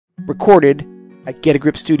Recorded at Get a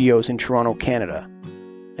Grip Studios in Toronto, Canada.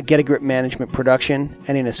 A Get a Grip management production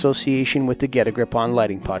and in association with the Get a Grip on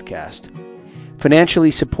Lighting podcast.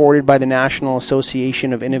 Financially supported by the National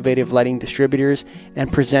Association of Innovative Lighting Distributors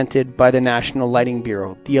and presented by the National Lighting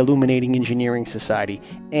Bureau, the Illuminating Engineering Society,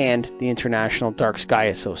 and the International Dark Sky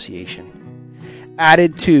Association.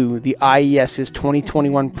 Added to the IES's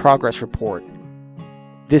 2021 Progress Report.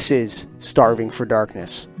 This is Starving for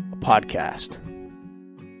Darkness, a podcast.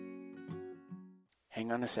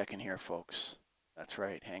 Hang on a second here, folks. That's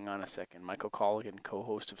right, hang on a second. Michael Colligan,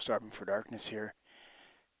 co-host of Starving for Darkness here.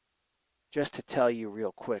 Just to tell you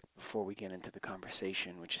real quick before we get into the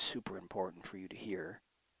conversation, which is super important for you to hear,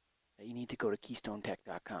 that you need to go to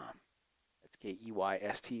KeystoneTech.com. That's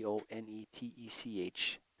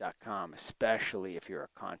KeystoneTech.com, especially if you're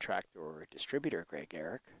a contractor or a distributor, Greg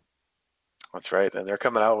Eric. That's right, and they're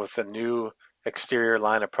coming out with a new exterior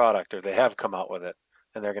line of product, or they have come out with it,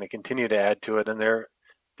 and they're going to continue to add to it, and they're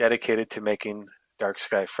dedicated to making dark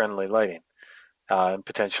sky friendly lighting and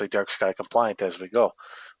potentially dark sky compliant as we go.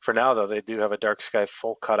 For now, though, they do have a dark sky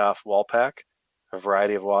full cutoff wall pack, a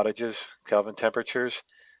variety of wattages, Kelvin temperatures,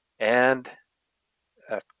 and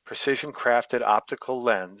a precision crafted optical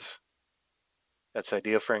lens that's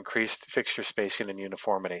ideal for increased fixture spacing and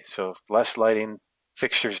uniformity. So less lighting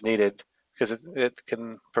fixtures needed because it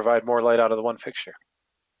can provide more light out of the one fixture.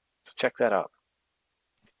 So check that out.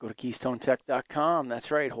 Go to KeystoneTech.com. That's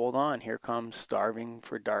right. Hold on. Here comes Starving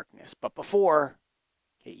for Darkness. But before,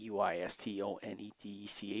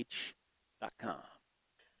 KeystoneTech.com.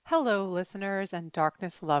 Hello, listeners and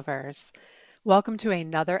darkness lovers. Welcome to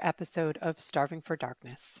another episode of Starving for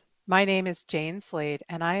Darkness. My name is Jane Slade,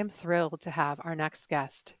 and I am thrilled to have our next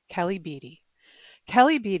guest, Kelly Beatty.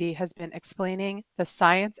 Kelly Beatty has been explaining the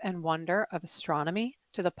science and wonder of astronomy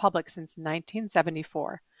to the public since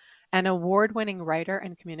 1974. An award-winning writer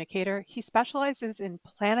and communicator, he specializes in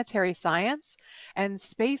planetary science and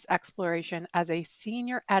space exploration as a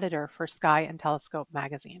senior editor for Sky and Telescope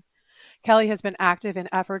magazine. Kelly has been active in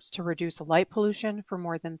efforts to reduce light pollution for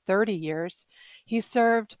more than 30 years. He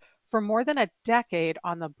served for more than a decade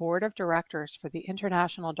on the board of directors for the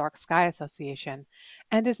International Dark Sky Association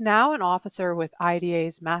and is now an officer with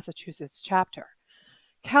IDA's Massachusetts chapter.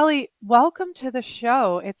 Kelly, welcome to the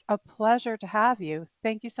show. It's a pleasure to have you.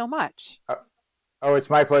 Thank you so much. Oh,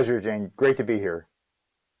 it's my pleasure, Jane. Great to be here.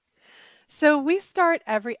 So we start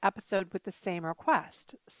every episode with the same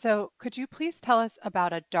request. So could you please tell us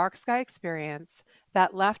about a dark sky experience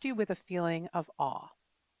that left you with a feeling of awe?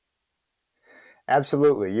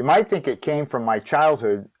 Absolutely. You might think it came from my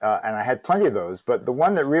childhood, and I had plenty of those, but the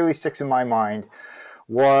one that really sticks in my mind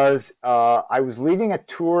was I was leading a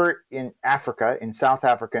tour in Africa, in South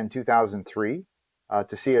Africa in 2003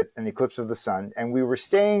 to see an eclipse of the sun. And we were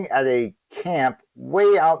staying at a camp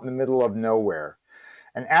way out in the middle of nowhere.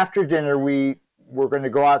 And after dinner, we were going to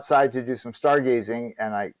go outside to do some stargazing.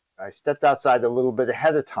 And I stepped outside a little bit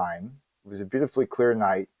ahead of time. It was a beautifully clear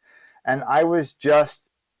night. And I was just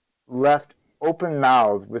left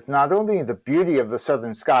open-mouthed with not only the beauty of the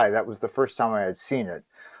southern sky, that was the first time I had seen it,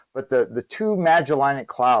 but the two Magellanic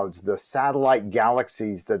clouds, the satellite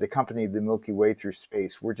galaxies that accompanied the Milky Way through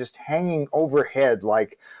space, were just hanging overhead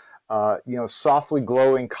like, softly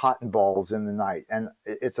glowing cotton balls in the night. And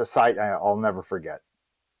it's a sight I'll never forget.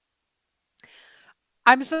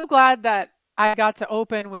 I'm so glad that I got to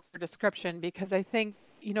open with your description because I think,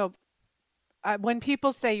 when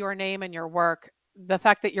people say your name and your work, the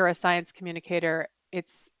fact that you're a science communicator,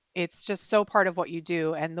 it's just so part of what you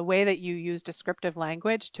do, and the way that you use descriptive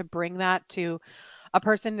language to bring that to a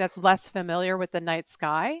person that's less familiar with the night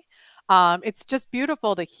sky. It's just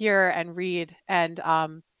beautiful to hear and read. And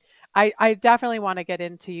I definitely want to get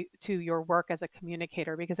into your work as a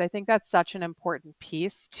communicator because I think that's such an important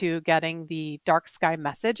piece to getting the dark sky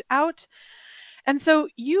message out. And so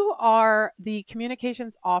you are the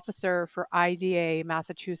communications officer for IDA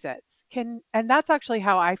Massachusetts. And that's actually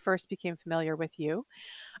how I first became familiar with you.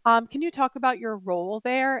 Can you talk about your role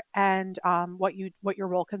there and what your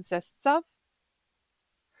role consists of?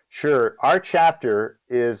 Sure. Our chapter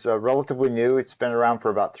is relatively new. It's been around for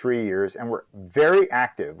about 3 years, and we're very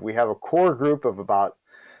active. We have a core group of about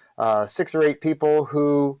 6 or 8 people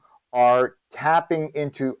who are tapping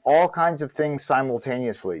into all kinds of things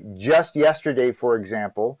simultaneously. Just yesterday, for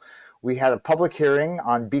example, we had a public hearing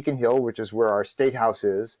on Beacon Hill, which is where our state house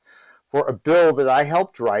is, for a bill that I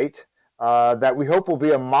helped write that we hope will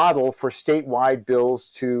be a model for statewide bills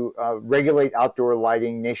to regulate outdoor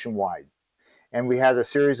lighting nationwide. And we had a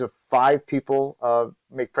series of 5 people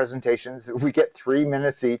make presentations. We get 3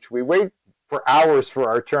 minutes each. We wait for hours for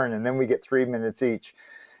our turn, and then we get 3 minutes each.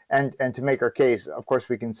 And to make our case, of course,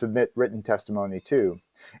 we can submit written testimony too.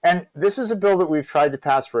 And this is a bill that we've tried to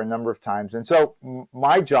pass for a number of times. And so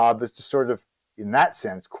my job is to sort of, in that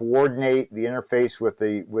sense, coordinate the interface with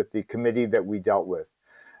the committee that we dealt with.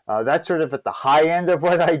 That's sort of at the high end of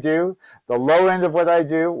what I do. The low end of what I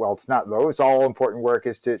do, well, it's not low, it's all important work,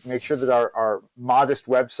 is to make sure that our modest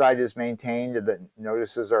website is maintained and that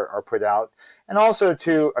notices are put out. And also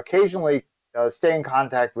to occasionally stay in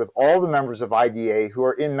contact with all the members of IDA who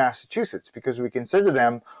are in Massachusetts, because we consider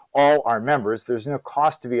them all our members. There's no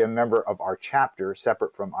cost to be a member of our chapter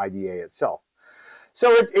separate from IDA itself.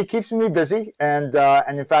 So it keeps me busy, and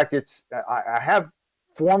in fact, I have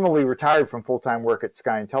formally retired from full-time work at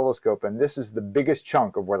Sky and Telescope, and this is the biggest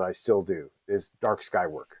chunk of what I still do, is dark sky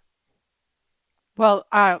work. Well,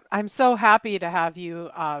 I'm so happy to have you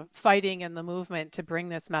fighting in the movement to bring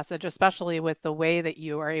this message, especially with the way that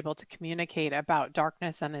you are able to communicate about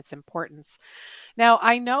darkness and its importance. Now,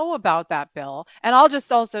 I know about that bill, and I'll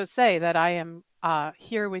just also say that I am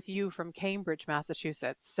here with you from Cambridge,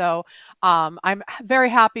 Massachusetts. So I'm very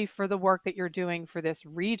happy for the work that you're doing for this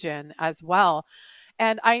region as well.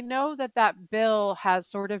 And I know that that bill has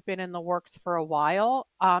sort of been in the works for a while.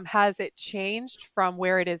 Has it changed from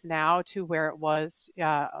where it is now to where it was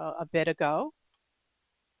a bit ago?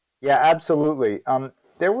 Yeah, absolutely.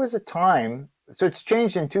 There was a time, so it's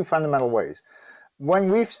changed in two fundamental ways. When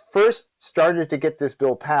we first started to get this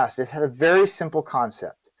bill passed, it had a very simple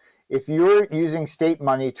concept. If you're using state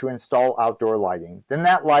money to install outdoor lighting, then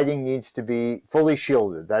that lighting needs to be fully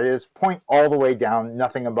shielded. That is, point all the way down,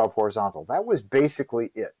 nothing above horizontal. That was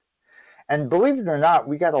basically it. And believe it or not,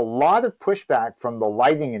 we got a lot of pushback from the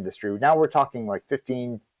lighting industry. Now we're talking like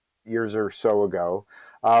 15 years or so ago,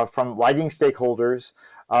 from lighting stakeholders,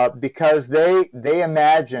 because they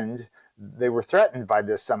imagined, they were threatened by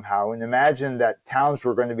this somehow, and imagined that towns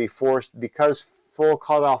were going to be forced, because full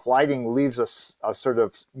cutoff lighting leaves a sort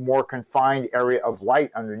of more confined area of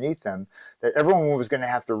light underneath them, that everyone was going to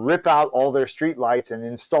have to rip out all their street lights and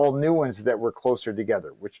install new ones that were closer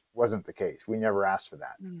together, which wasn't the case. We never asked for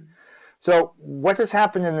that. Mm. So what has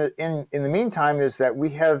happened in the meantime is that we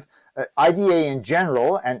have IDA in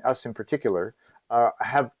general, and us in particular,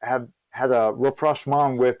 have had a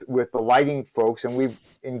rapprochement with the lighting folks, and we've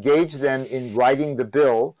engaged them in writing the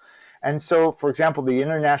bill. And so, for example, the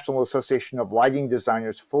International Association of Lighting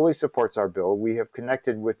Designers fully supports our bill. We have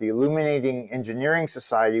connected with the Illuminating Engineering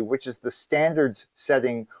Society, which is the standards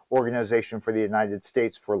setting organization for the United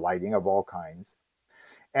States for lighting of all kinds.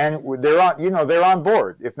 And they're on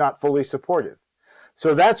board, if not fully supportive.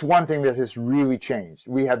 So that's one thing that has really changed.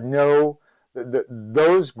 We have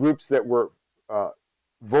those groups that were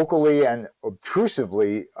vocally and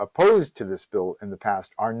obtrusively opposed to this bill in the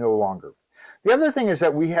past are no longer. The other thing is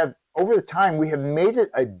that we have, over the time, we have made it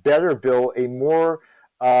a better bill, a more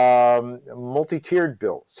multi-tiered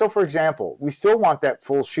bill. So, for example, we still want that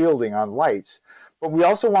full shielding on lights, but we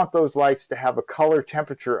also want those lights to have a color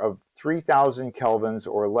temperature of 3,000 kelvins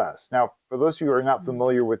or less. Now, for those of you who are not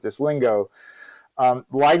familiar with this lingo,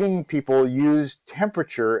 lighting people use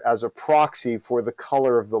temperature as a proxy for the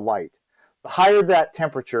color of the light. The higher that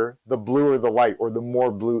temperature, the bluer the light, or the more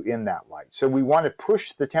blue in that light. So we want to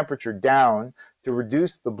push the temperature down to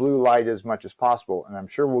reduce the blue light as much as possible. And I'm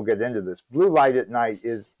sure we'll get into this. Blue light at night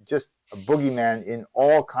is just a boogeyman in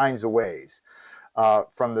all kinds of ways,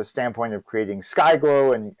 from the standpoint of creating sky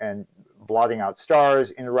glow and blotting out stars,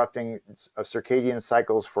 interrupting circadian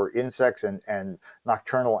cycles for insects and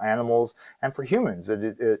nocturnal animals, and for humans,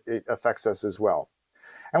 it affects us as well.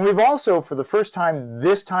 And we've also, for the first time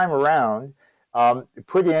this time around,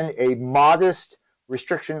 put in a modest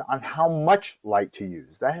restriction on how much light to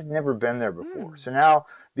use. That had never been there before. So now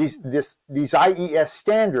these IES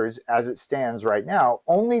standards, as it stands right now,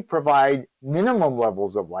 only provide minimum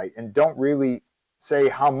levels of light and don't really say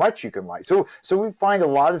how much you can light. So we find a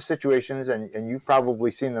lot of situations, and you've probably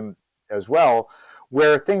seen them as well,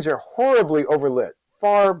 where things are horribly overlit,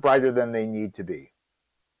 far brighter than they need to be.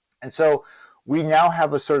 And so we now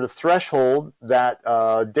have a sort of threshold that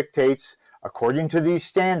dictates, according to these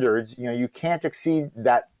standards, you can't exceed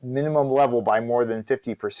that minimum level by more than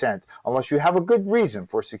 50% unless you have a good reason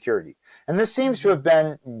for security. And this seems to have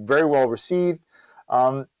been very well received.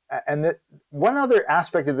 And one other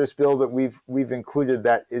aspect of this bill that we've included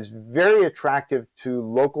that is very attractive to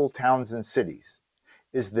local towns and cities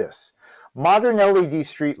is this. Modern LED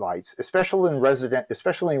streetlights, especially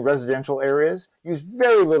in residential areas, use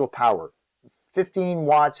very little power. 15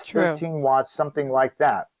 watts, 13 watts, something like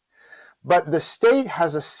that. But the state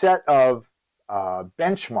has a set of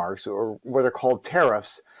benchmarks, or what are called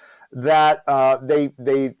tariffs, that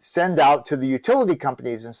they send out to the utility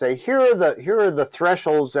companies and say, here are the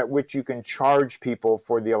thresholds at which you can charge people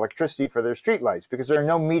for the electricity for their streetlights, because there are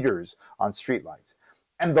no meters on streetlights.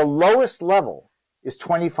 And the lowest level is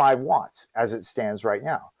 25 watts as it stands right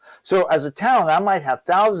now. So as a town, I might have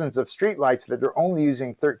thousands of streetlights that are only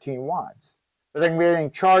using 13 watts, but I'm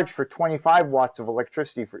getting charged for 25 watts of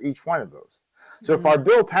electricity for each one of those. So if our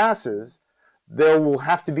bill passes, there will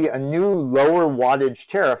have to be a new lower wattage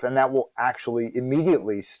tariff, and that will actually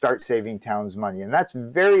immediately start saving towns money. And that's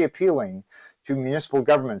very appealing to municipal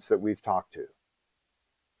governments that we've talked to.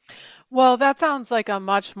 Well, that sounds like a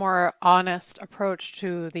much more honest approach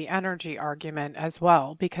to the energy argument as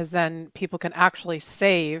well, because then people can actually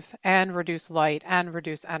save and reduce light and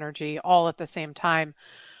reduce energy all at the same time.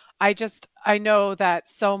 I know that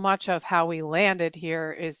so much of how we landed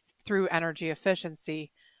here is through energy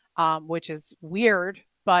efficiency, which is weird,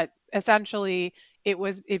 but essentially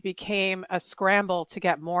it became a scramble to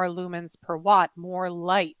get more lumens per watt, more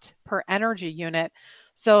light per energy unit,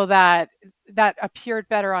 so that appeared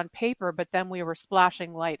better on paper, but then we were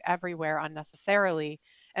splashing light everywhere unnecessarily.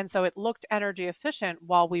 And so it looked energy efficient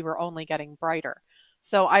while we were only getting brighter.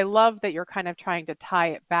 So I love that you're kind of trying to tie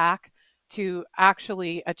it back to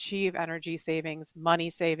actually achieve energy savings, money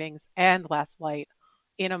savings, and less light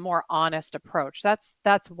in a more honest approach. That's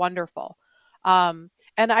wonderful. And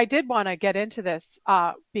I did want to get into this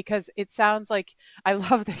because it sounds like I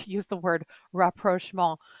love that you use the word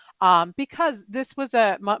rapprochement, because this was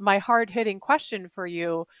my hard hitting question for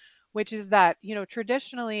you, which is that,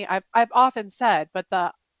 traditionally I've often said, but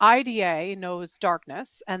the IDA knows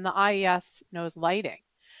darkness and the IES knows lighting.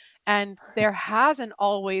 And there hasn't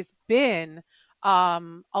always been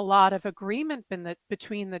a lot of agreement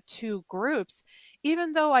between the two groups,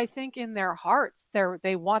 even though I think in their hearts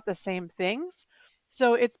they want the same things.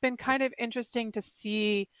 So it's been kind of interesting to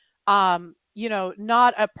see,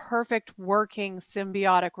 not a perfect working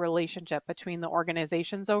symbiotic relationship between the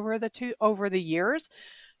organizations over the years.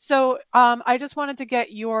 So I just wanted to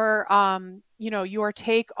get your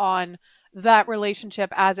take on that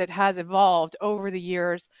relationship as it has evolved over the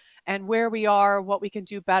years, and where we are, what we can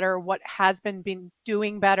do better, what has been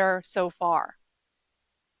doing better so far.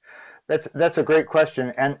 That's a great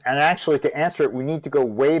question. And actually, to answer it, we need to go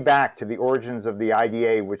way back to the origins of the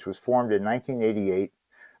IDA, which was formed in 1988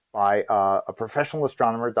 by a professional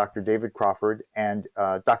astronomer, Dr. David Crawford, and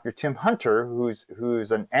Dr. Tim Hunter,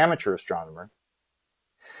 who's an amateur astronomer.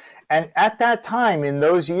 And at that time, in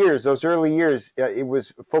those early years, it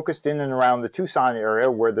was focused in and around the Tucson area,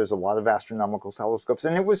 where there's a lot of astronomical telescopes.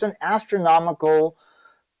 And it was an astronomical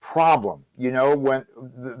problem. When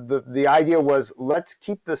the idea was, let's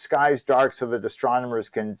keep the skies dark so that astronomers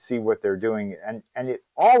can see what they're doing. And it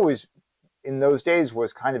always, in those days,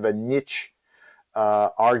 was kind of a niche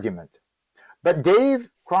argument. But Dave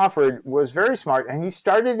Crawford was very smart, and he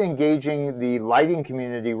started engaging the lighting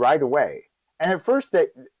community right away. And at first,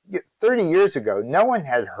 30 years ago, no one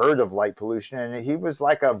had heard of light pollution, and he was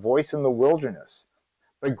like a voice in the wilderness.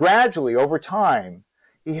 But gradually, over time,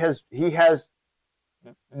 he has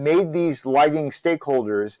made these lighting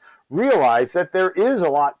stakeholders realize that there is a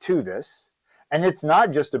lot to this, and it's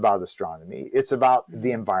not just about astronomy. It's about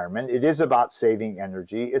the environment. It is about saving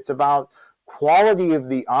energy. It's about quality of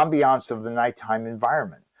the ambiance of the nighttime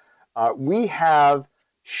environment. We have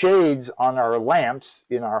shades on our lamps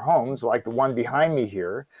in our homes, like the one behind me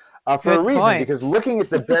here, for a reason, because looking at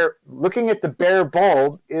the bare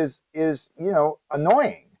bulb is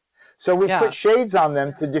annoying. So we put shades on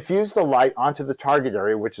them to diffuse the light onto the target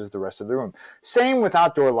area, which is the rest of the room. Same with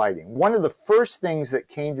outdoor lighting. One of the first things that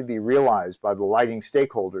came to be realized by the lighting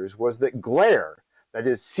stakeholders was that glare, that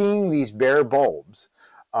is seeing these bare bulbs,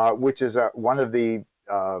 which is one of the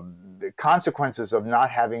consequences of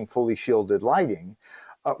not having fully shielded lighting,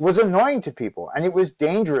 was annoying to people, and it was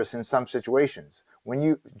dangerous in some situations.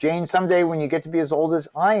 Jane, someday when you get to be as old as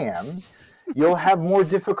I am, you'll have more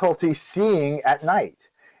difficulty seeing at night.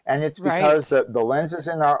 And it's because the lenses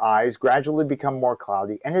in our eyes gradually become more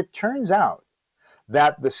cloudy. And it turns out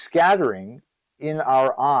that the scattering in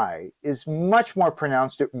our eye is much more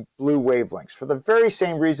pronounced at blue wavelengths, for the very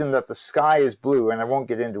same reason that the sky is blue, and I won't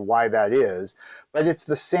get into why that is, but it's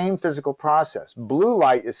the same physical process. Blue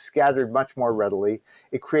light is scattered much more readily.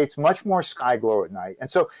 It creates much more sky glow at night. And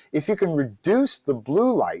so if you can reduce the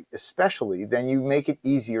blue light especially, then you make it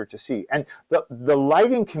easier to see. And the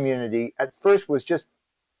lighting community at first was just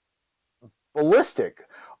ballistic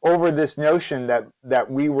over this notion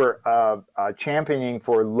that we were championing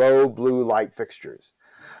for low blue light fixtures.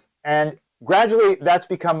 And gradually that's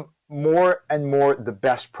become more and more the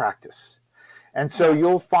best practice. And so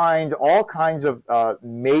you'll Yes. find all kinds of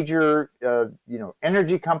major,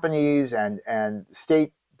 energy companies and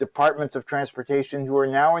state departments of transportation who are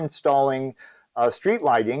now installing street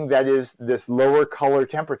lighting that is this lower color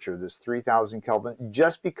temperature, this 3000 Kelvin,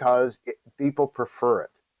 just because people prefer it.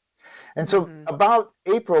 And so Mm-hmm. about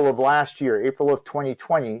April of last year, April of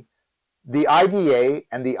 2020, the IDA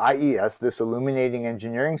and the IES, this Illuminating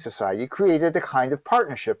Engineering Society, created a kind of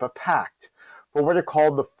partnership, a pact, for what are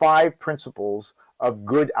called the 5 principles of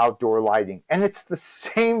good outdoor lighting. And it's the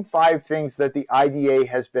same 5 things that the IDA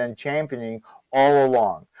has been championing all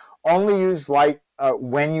along. Only use light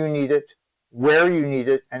when you need it, where you need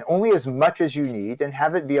it, and only as much as you need, and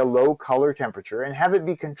have it be a low color temperature, and have it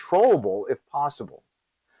be controllable if possible.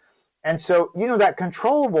 And so, that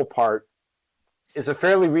controllable part is a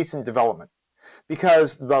fairly recent development,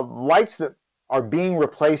 because the lights that are being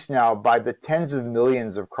replaced now by the tens of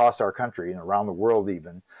millions across our country and around the world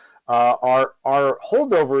even are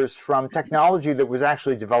holdovers from technology that was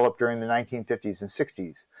actually developed during the 1950s and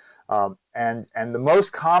 60s. And the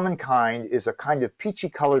most common kind is a kind of peachy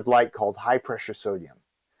colored light called high pressure sodium.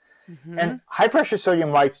 Mm-hmm. And high pressure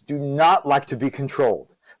sodium lights do not like to be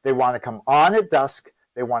controlled. They want to come on at dusk,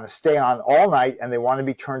 they want to stay on all night, and they want to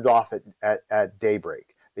be turned off at daybreak.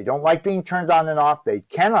 They don't like being turned on and off. They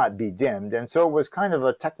cannot be dimmed. And so it was kind of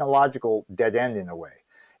a technological dead end in a way.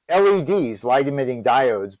 LEDs, light emitting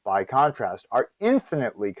diodes, by contrast, are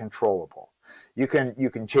infinitely controllable. You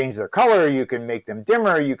can change their color, you can make them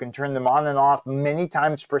dimmer, you can turn them on and off many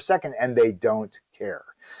times per second, and they don't care.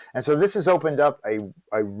 And so this has opened up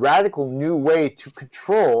a radical new way to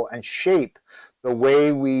control and shape the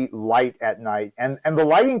way we light at night. And the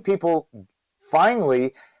lighting people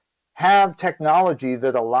finally have technology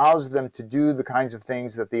that allows them to do the kinds of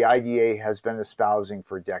things that the IDA has been espousing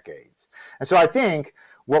for decades. And so I think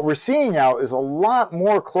what we're seeing now is a lot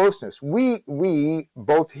more closeness. We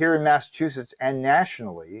both here in Massachusetts and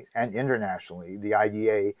nationally and internationally, the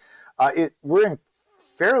IDA, we're in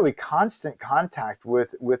fairly constant contact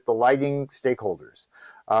with the lighting stakeholders.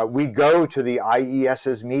 We go to the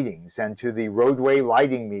IES's meetings and to the roadway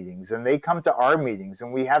lighting meetings, and they come to our meetings,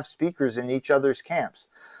 and we have speakers in each other's camps.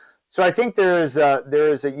 So I think there is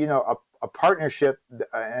a partnership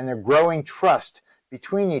and a growing trust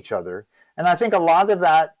between each other, and I think a lot of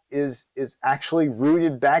that is actually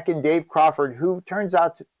rooted back in Dave Crawford, who turns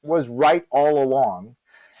out was right all along,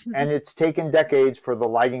 and it's taken decades for the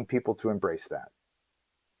lighting people to embrace that.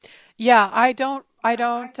 Yeah, I don't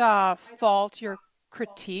fault your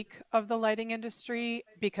critique of the lighting industry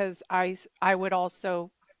because I would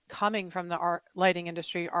also, coming from the lighting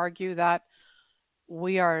industry, argue that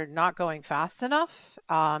we are not going fast enough,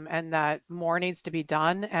 and that more needs to be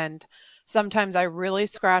done. And sometimes I really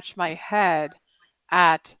scratch my head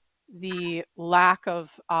at the lack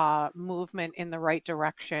of movement in the right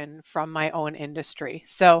direction from my own industry.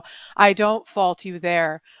 So I don't fault you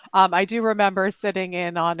there. I do remember sitting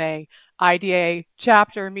in on a IDA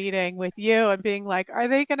chapter meeting with you and being like, are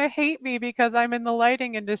they going to hate me because I'm in the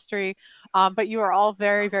lighting industry? But you are all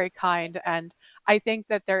very, very kind. And I think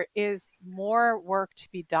that there is more work to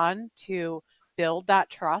be done to build that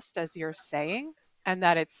trust, as you're saying, and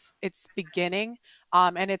that it's beginning.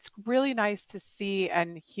 And it's really nice to see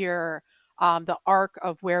and hear the arc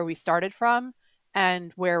of where we started from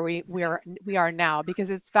and where we are now,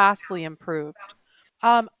 because it's vastly improved.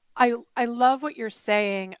 I love what you're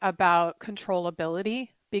saying about controllability,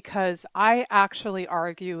 because I actually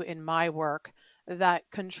argue in my work that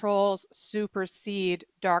controls supersede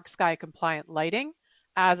dark sky compliant lighting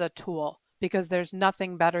as a tool, because there's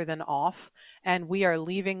nothing better than off, and we are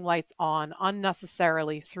leaving lights on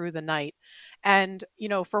unnecessarily through the night. And,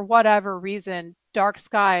 for whatever reason, dark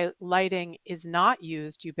sky lighting is not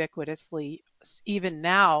used ubiquitously, even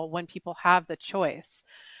now when people have the choice.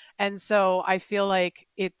 And so I feel like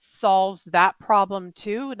it solves that problem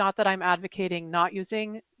too. Not that I'm advocating not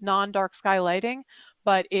using non-dark sky lighting,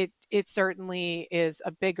 but it certainly is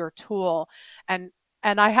a bigger tool. And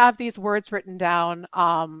I have these words written down,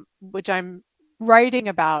 which I'm writing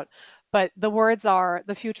about, but the words are: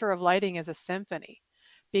 the future of lighting is a symphony.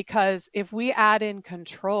 Because if we add in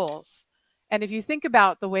controls, and if you think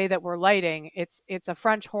about the way that we're lighting, it's a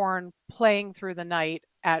French horn playing through the night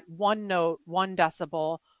at one note, 1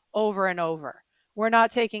 decibel, over and over. We're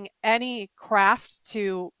not taking any craft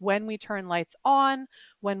to when we turn lights on,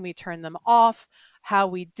 when we turn them off, how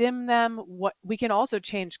we dim them. What we can also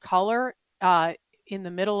change color in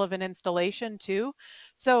the middle of an installation too.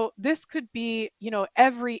 So this could be,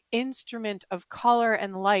 every instrument of color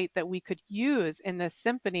and light that we could use in this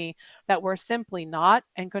symphony that we're simply not.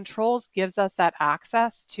 And controls gives us that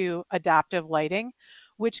access to adaptive lighting,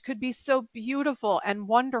 which could be so beautiful and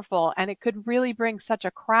wonderful, and it could really bring such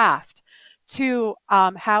a craft to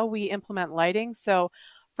how we implement lighting. So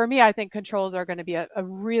for me, I think controls are going to be a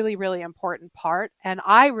really, really important part. And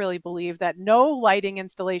I really believe that no lighting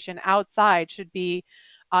installation outside should be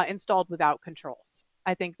installed without controls.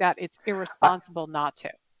 I think that it's irresponsible not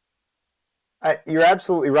to. You're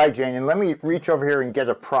absolutely right, Jane. And let me reach over here and get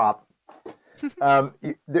a prop.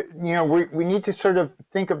 We need to sort of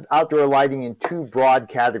think of outdoor lighting in two broad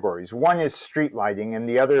categories. One is street lighting, and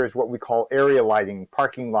the other is what we call area lighting,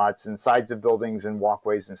 parking lots and sides of buildings and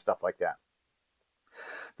walkways and stuff like that.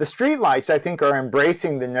 The street lights, I think, are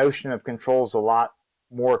embracing the notion of controls a lot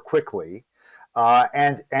more quickly.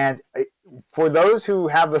 And for those who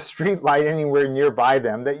have a street light anywhere nearby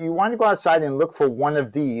them, that you want to go outside and look for one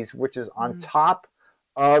of these, which is on top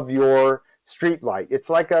of your street light. It's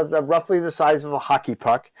like roughly the size of a hockey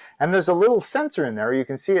puck, and there's a little sensor in there. You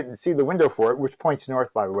can see it and see the window for it, which points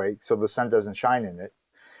north, by the way, so the sun doesn't shine in it.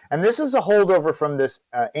 And this is a holdover from this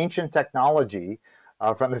ancient technology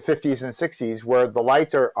from the 50s and 60s, where the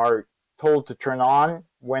lights are told to turn on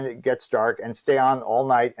when it gets dark and stay on all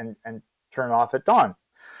night and turn off at dawn.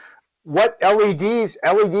 What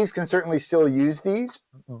LEDs can certainly still use these,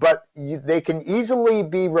 but they can easily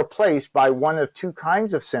be replaced by one of two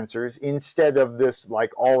kinds of sensors instead of this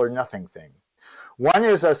like all or nothing thing. One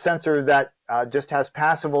is a sensor that just has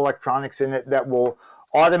passive electronics in it that will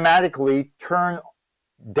automatically turn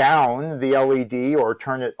down the LED or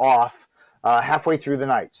turn it off halfway through the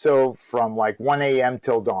night. So from like 1 a.m.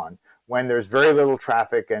 till dawn, when there's very little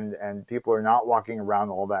traffic and people are not walking around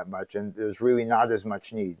all that much and there's really not as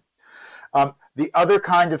much need. The other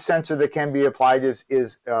kind of sensor that can be applied is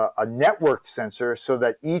a networked sensor, so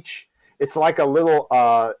that it's like a little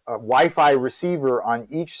Wi-Fi receiver on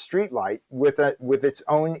each streetlight with its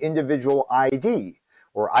own individual ID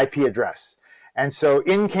or IP address. And so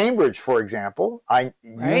in Cambridge, for example, I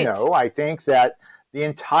think that the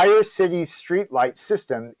entire city's streetlight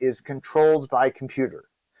system is controlled by computer.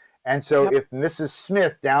 And so if Mrs.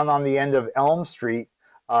 Smith down on the end of Elm Street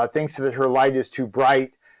thinks that her light is too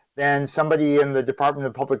bright, then somebody in the Department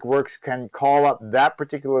of Public Works can call up that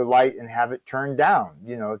particular light and have it turned down,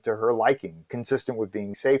 to her liking, consistent with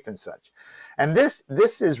being safe and such. And this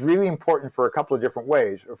is really important for a couple of different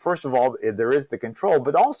ways. First of all, there is the control,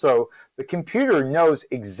 but also the computer knows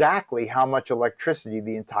exactly how much electricity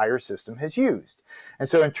the entire system has used. And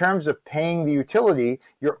so in terms of paying the utility,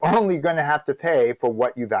 you're only going to have to pay for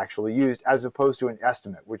what you've actually used, as opposed to an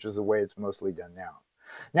estimate, which is the way it's mostly done now.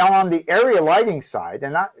 Now, on the area lighting side,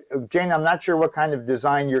 and Jane, I'm not sure what kind of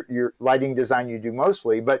design, your lighting design you do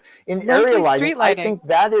mostly, but in area lighting, I think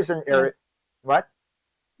that is an area. What?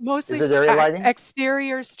 Mostly is it area lighting?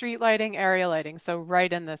 Exterior street lighting, area lighting. So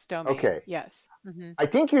right in this domain. Okay. Yes. Mm-hmm. I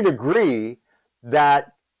think you'd agree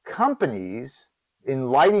that companies in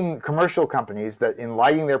lighting, commercial companies that in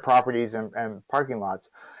lighting their properties and parking lots,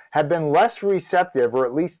 have been less receptive, or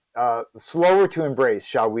at least slower to embrace,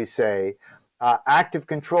 shall we say, active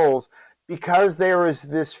controls, because there is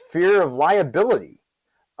this fear of liability.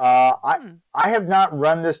 I have not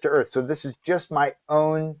run this to earth, so this is just my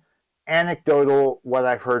own anecdotal, what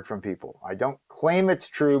I've heard from people. I don't claim it's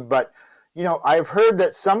true, but I've heard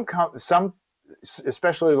that some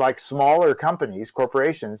especially like smaller companies,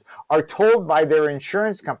 corporations, are told by their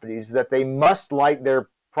insurance companies that they must light their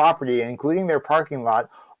property, including their parking lot,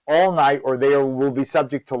 all night, or they will be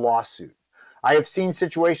subject to lawsuit. I have seen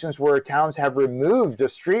situations where towns have removed a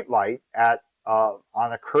street light on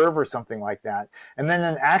a curve or something like that, and then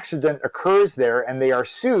an accident occurs there, and they are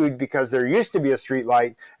sued because there used to be a street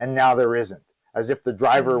light and now there isn't, as if the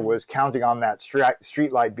driver was counting on that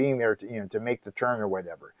street light being there to make the turn or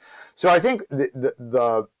whatever. So I think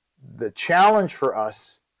the challenge for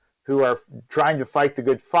us who are trying to fight the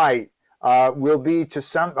good fight will be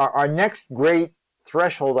our next great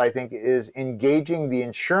threshold, I think, is engaging the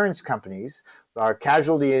insurance companies,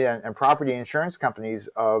 casualty and property insurance companies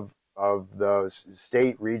of the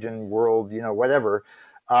state, region, world, whatever,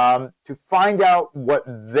 to find out what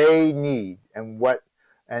they need and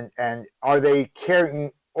and are they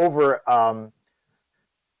carrying over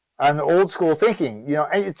an old school thinking.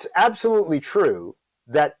 And it's absolutely true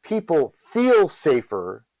that people feel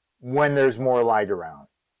safer when there's more light around.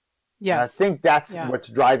 Yes. And I think that's what's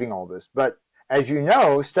driving all this. But as you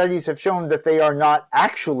know, studies have shown that they are not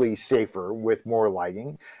actually safer with more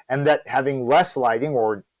lighting, and that having less lighting,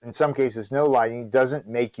 or in some cases no lighting, doesn't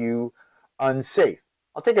make you unsafe.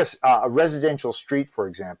 I'll take a residential street, for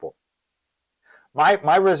example. I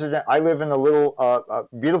live in a little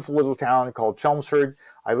beautiful little town called Chelmsford.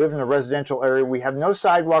 I live in a residential area. We have no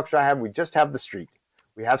sidewalks. We just have the street.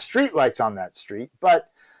 We have street lights on that street,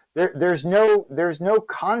 but there's no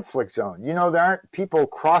conflict zone. You know, there aren't people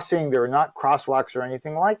crossing. There are not crosswalks or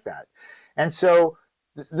anything like that. And so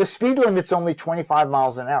the speed limit's only 25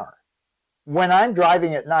 miles an hour. When I'm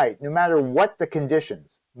driving at night, no matter what the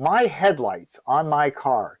conditions, my headlights on my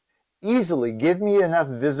car easily give me enough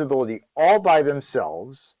visibility all by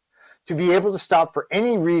themselves to be able to stop for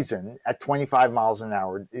any reason at 25 miles an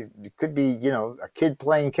hour. It could be, you know, a kid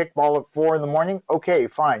playing kickball at 4 in the morning. Okay,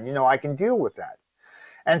 fine. You know, I can deal with that.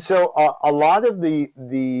 And so a lot of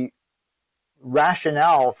the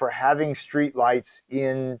rationale for having street lights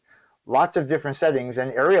in lots of different settings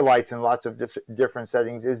and area lights in lots of different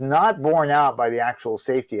settings is not borne out by the actual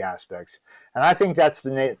safety aspects. And I think that's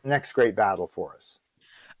the next great battle for us.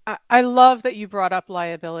 I love that you brought up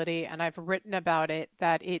liability, and I've written about it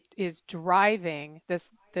that it is driving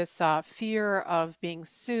this fear of being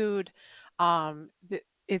sued.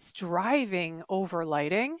 It's driving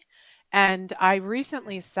overlighting, and I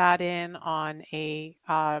recently sat in on a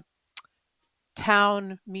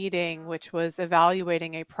town meeting which was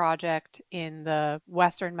evaluating a project in the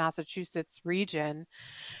Western Massachusetts region,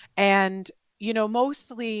 and, you know,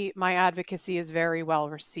 mostly my advocacy is very well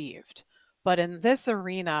received. But in this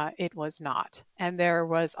arena, it was not. And there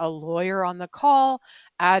was a lawyer on the call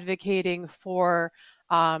advocating for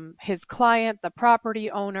his client, the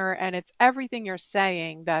property owner. And it's everything you're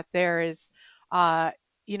saying that there is, uh,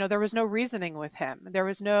 there was no reasoning with him. There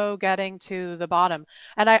was no getting to the bottom.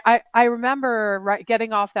 And I remember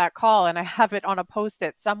getting off that call, and I have it on a post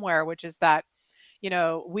it somewhere, which is that,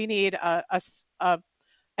 we need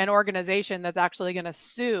an organization that's actually going to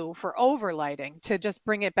sue for overlighting to just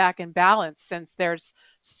bring it back in balance, since there's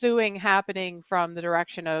suing happening from the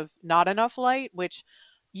direction of not enough light, which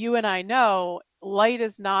you and I know light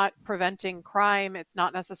is not preventing crime. It's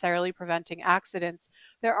not necessarily preventing accidents.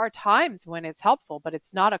 There are times when it's helpful, but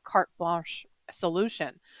it's not a carte blanche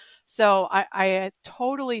solution. So I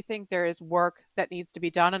totally think there is work that needs to be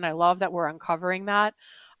done. And I love that we're uncovering that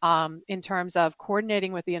in terms of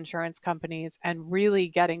coordinating with the insurance companies and really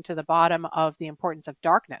getting to the bottom of the importance of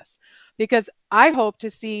darkness. Because I hope to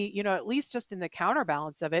see, at least just in the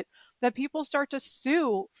counterbalance of it, that people start to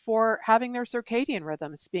sue for having their circadian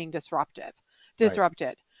rhythms being disrupted.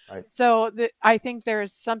 Right. So I think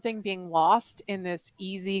there's something being lost in this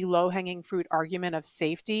easy, low-hanging fruit argument of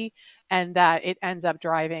safety, and that it ends up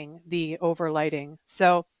driving the overlighting.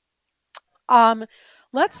 So um,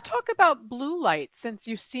 let's talk about blue light, since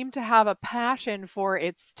you seem to have a passion for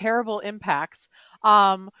its terrible impacts.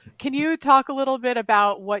 Can you talk a little bit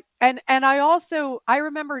about what? And I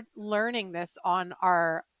remember learning this on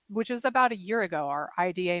our, which was about a year ago, our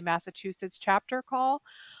IDA Massachusetts chapter call.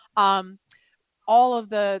 Um, all of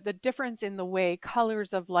the difference in the way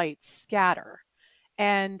colors of light scatter.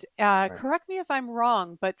 And Right. correct me if I'm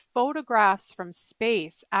wrong, but photographs from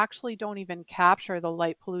space actually don't even capture the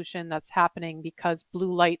light pollution that's happening because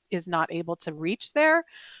blue light is not able to reach there.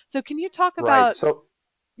 So can you talk Right. about, So,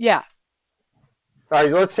 yeah, all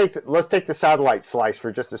right, let's take the satellite slice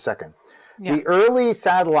for just a second. yeah, The early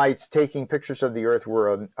satellites taking pictures of the Earth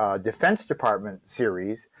were a Defense Department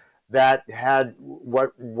series that had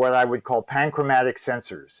what I would call panchromatic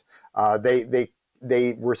sensors.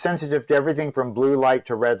 They were sensitive to everything from blue light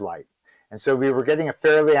to red light. And so we were getting a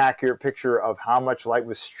fairly accurate picture of how much light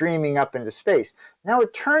was streaming up into space. Now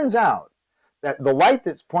it turns out that the light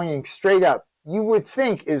that's pointing straight up, you would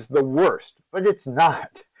think is the worst, but it's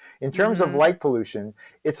not. In terms of hmm light pollution,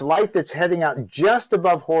 it's light that's heading out just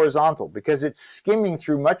above horizontal because it's skimming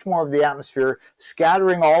through much more of the atmosphere,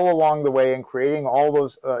 scattering all along the way and creating all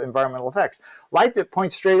those environmental effects. Light that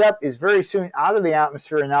points straight up is very soon out of the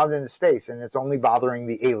atmosphere and out into space, and it's only bothering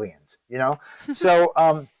the aliens, you know? So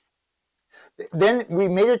then we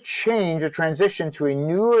made a transition to a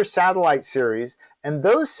newer satellite series, and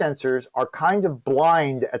those sensors are kind of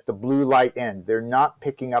blind at the blue light end. They're not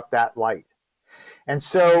picking up that light. And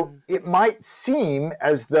so mm, it might seem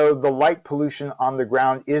as though the light pollution on the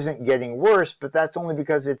ground isn't getting worse, but that's only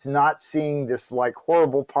because it's not seeing this like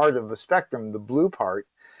horrible part of the spectrum, the blue part.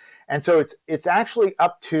 And so it's actually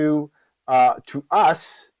up to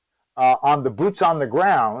us on the boots on the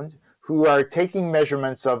ground who are taking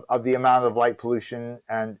measurements of the amount of light pollution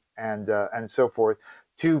and so forth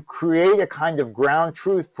to create a kind of ground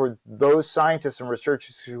truth for those scientists and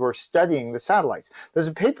researchers who are studying the satellites. There's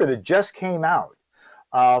a paper that just came out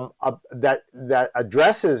that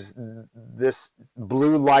addresses this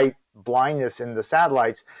blue light blindness in the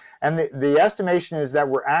satellites, and the estimation is that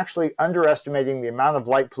we're actually underestimating the amount of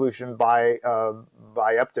light pollution by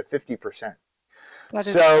up to 50%. that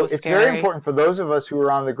is so So it's very scary. important for those of us who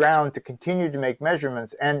are on the ground to continue to make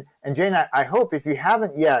measurements. And Jane, I hope if you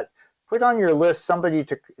haven't yet, put on your list somebody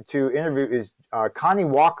to interview is Connie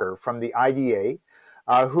Walker from the IDA,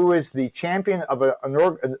 who is the champion of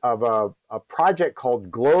a project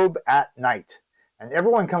called Globe at Night. And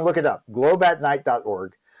everyone can look it up,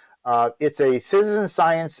 globeatnight.org. It's a citizen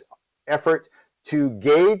science effort to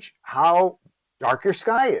gauge how dark your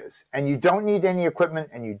sky is. And you don't need any equipment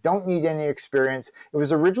and you don't need any experience. It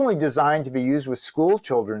was originally designed to be used with school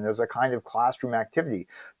children as a kind of classroom activity,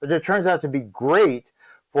 but it turns out to be great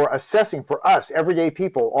for assessing, for us, everyday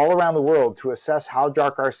people all around the world, to assess how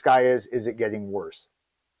dark our sky is. Is it getting worse?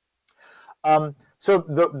 So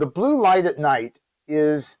the blue light at night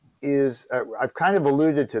is I've kind of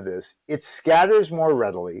alluded to this. It scatters more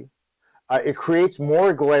readily. It creates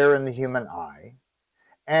more glare in the human eye,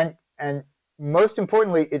 and most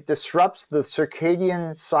importantly, it disrupts the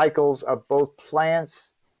circadian cycles of both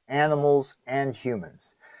plants, animals, and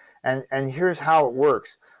humans. And here's how it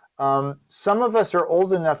works. Some of us are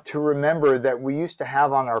old enough to remember that we used to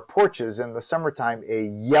have on our porches in the summertime a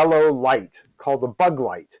yellow light called a bug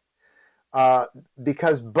light,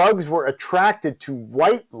 because bugs were attracted to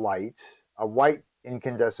white light, a white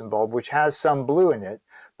incandescent bulb, which has some blue in it,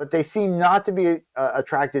 but they seem not to be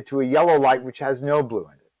attracted to a yellow light, which has no blue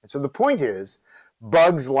in it. And so the point is,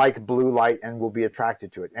 bugs like blue light and will be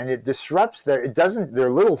attracted to it. And it disrupts they're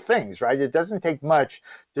little things, right? It doesn't take much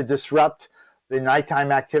to disrupt the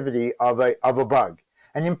nighttime activity of a bug.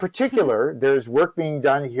 And in particular, there's work being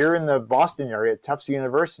done here in the Boston area at Tufts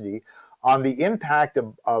University on the impact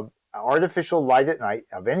of artificial light at night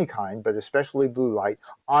of any kind, but especially blue light,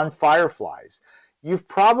 on fireflies. You've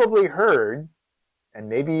probably heard, and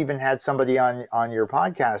maybe even had somebody on your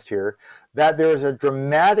podcast here, that there's a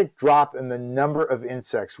dramatic drop in the number of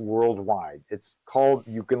insects worldwide. It's called,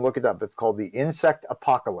 you can look it up, it's called the insect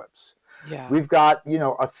apocalypse. Yeah. We've got,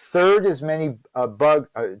 a third as many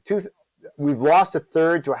we've lost a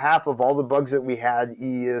third to a half of all the bugs that we had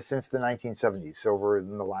since the 1970s, so over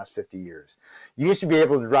in the last 50 years. You used to be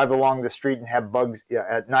able to drive along the street and have bugs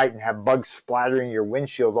at night and have bugs splattering your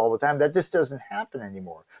windshield all the time. That just doesn't happen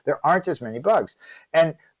anymore. There aren't as many bugs.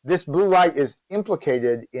 And this blue light is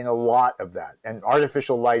implicated in a lot of that, and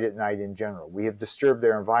artificial light at night in general. We have disturbed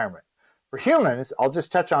their environment. For humans, I'll just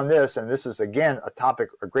touch on this, and this is, again,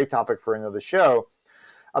 a great topic for another show.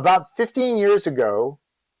 About 15 years ago,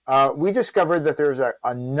 we discovered that there's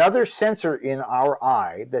another sensor in our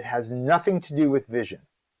eye that has nothing to do with vision.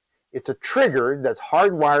 It's a trigger that's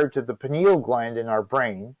hardwired to the pineal gland in our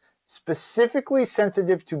brain, specifically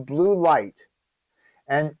sensitive to blue light.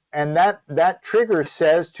 And that trigger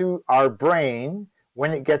says to our brain,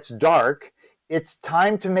 when it gets dark, it's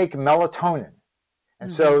time to make melatonin.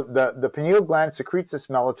 And so the pineal gland secretes this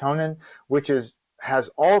melatonin, which has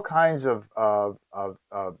all kinds of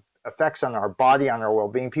effects on our body, on our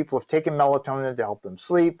well-being. People have taken melatonin to help them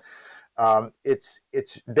sleep.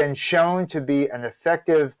 It's been shown to be an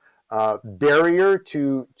effective barrier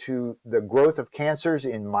to the growth of cancers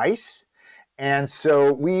in mice. And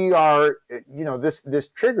so we are, this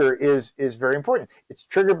trigger is very important. It's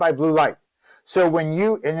triggered by blue light. So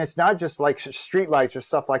and it's not just like street lights or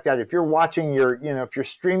stuff like that. If you're watching if you're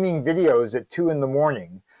streaming videos at 2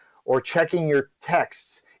 a.m. or checking your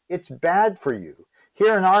texts, it's bad for you.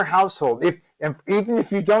 Here in our household, even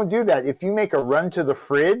if you don't do that, if you make a run to the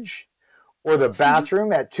fridge or the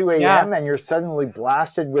bathroom at 2 a.m. and you're suddenly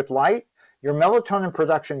blasted with light, your melatonin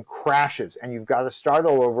production crashes and you've got to start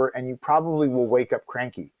all over, and you probably will wake up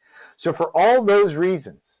cranky. So for all those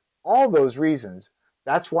reasons,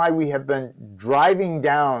 that's why we have been driving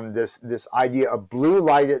down this idea of blue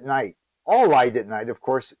light at night. All light at night, of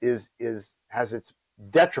course, has its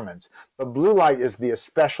detriments, but blue light is the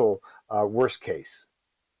especial worst case.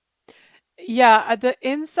 Yeah, the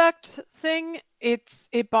insect thing,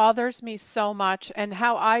 it bothers me so much. And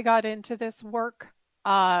how I got into this work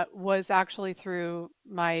was actually through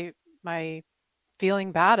my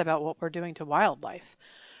feeling bad about what we're doing to wildlife.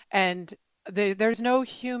 And there's no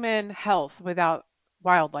human health without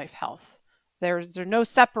wildlife health. There's no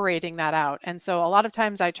separating that out. And so a lot of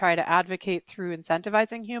times I try to advocate through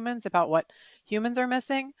incentivizing humans about what humans are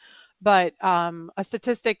missing. But a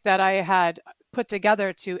statistic that I had put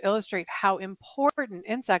together to illustrate how important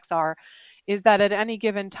insects are is that at any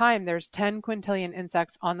given time, there's 10 quintillion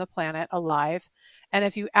insects on the planet alive. And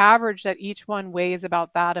if you average that each one weighs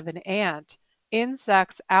about that of an ant,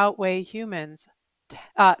 insects outweigh humans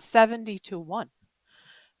 70 to 1.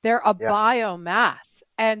 They're a biomass.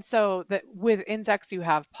 And so that with insects, you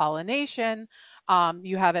have pollination,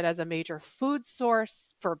 you have it as a major food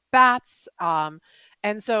source for bats.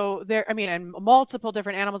 And so and multiple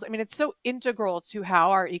different animals. It's so integral to how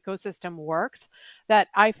our ecosystem works that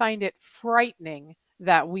I find it frightening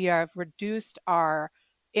that we have reduced our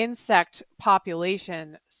insect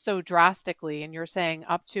population so drastically, and you're saying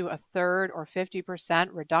up to a third or 50%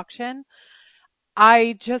 reduction.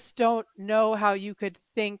 I just don't know how you could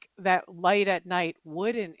think that light at night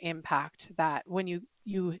wouldn't impact that. When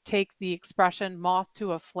you take the expression moth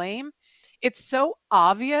to a flame, it's so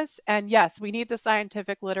obvious. And yes, we need the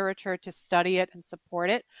scientific literature to study it and support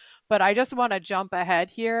it. But I just want to jump ahead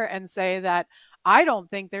here and say that I don't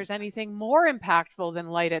think there's anything more impactful than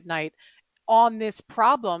light at night on this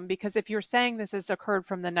problem, because if you're saying this has occurred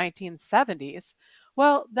from the 1970s,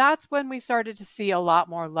 well, that's when we started to see a lot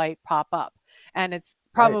more light pop up. And it's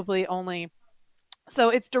Right. probably only so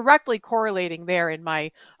it's directly correlating there in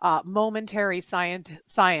my momentary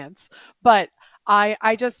science. But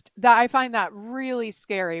I just that I find that really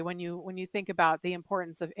scary when you think about the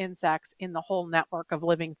importance of insects in the whole network of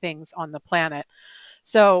living things on the planet.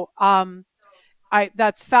 So I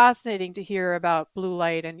that's fascinating to hear about blue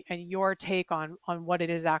light and your take on what it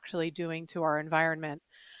is actually doing to our environment.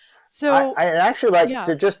 So I actually like yeah,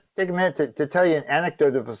 to just take a minute to tell you an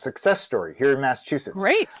anecdote of a success story here in Massachusetts.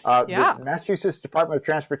 great. The Yeah. Massachusetts Department of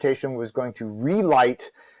Transportation was going to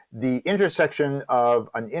relight the intersection of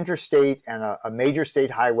an interstate and a major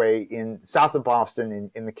state highway in south of Boston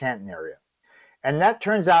in the Canton area. And that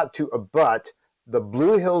turns out to abut the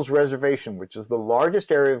Blue Hills Reservation, which is the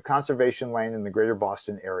largest area of conservation land in the greater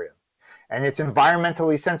Boston area. And it's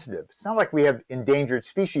environmentally sensitive. It's not like we have endangered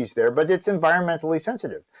species there, but it's environmentally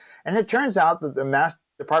sensitive. And it turns out that the Mass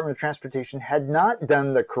Department of Transportation had not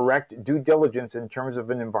done the correct due diligence in terms of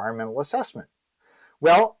an environmental assessment.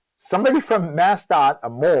 Well, somebody from MassDOT, a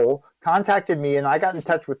mole, contacted me, and I got in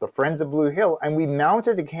touch with the Friends of Blue Hill, and we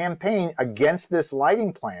mounted a campaign against this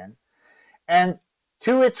lighting plan. And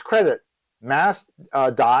to its credit,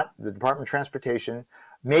 MassDOT, the Department of Transportation,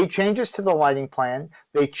 made changes to the lighting plan.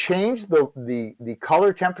 They changed the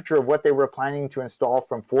color temperature of what they were planning to install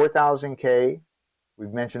from 4,000 K,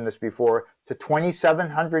 we've mentioned this before, to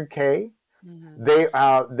 2,700 K.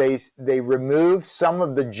 Mm-hmm. They removed some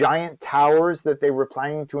of the giant towers that they were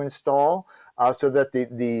planning to install, so that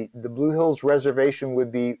the Blue Hills Reservation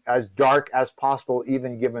would be as dark as possible,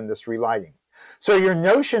 even given this relighting. So your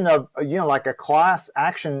notion of, like a class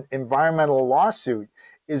action environmental lawsuit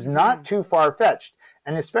is not too far fetched.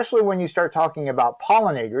 And especially when you start talking about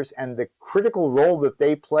pollinators and the critical role that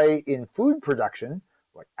they play in food production,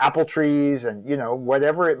 like apple trees and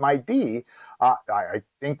whatever it might be, I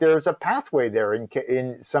think there's a pathway there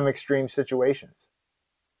in some extreme situations.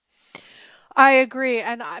 I agree.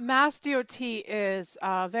 And Mass DOT is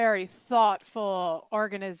a very thoughtful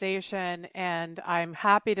organization, and I'm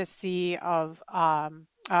happy to see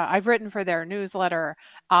I've written for their newsletter,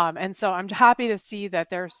 and so I'm happy to see that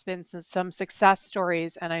there's been some success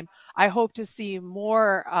stories, and I hope to see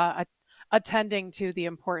more attending to the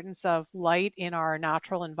importance of light in our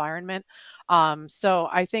natural environment. So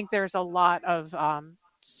I think there's a lot of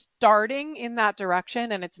starting in that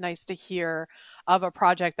direction, and it's nice to hear of a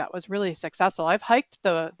project that was really successful. I've hiked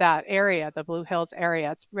that area, the Blue Hills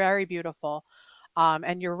area. It's very beautiful.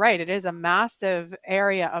 And you're right, it is a massive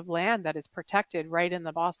area of land that is protected right in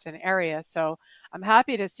the Boston area. So I'm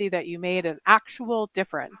happy to see that you made an actual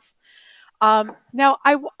difference. Now,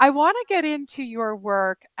 I want to get into your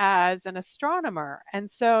work as an astronomer. And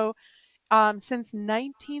so since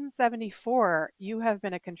 1974, you have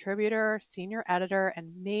been a contributor, senior editor, and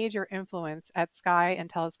major influence at Sky and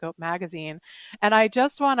Telescope magazine. And I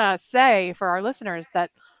just want to say for our listeners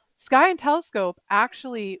that Sky and Telescope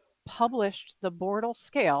actually published the Bortle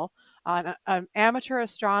scale. An amateur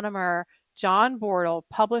astronomer, John Bortle,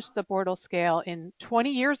 published the Bortle scale in 20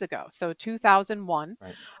 years ago, so 2001.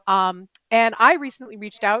 Right. And I recently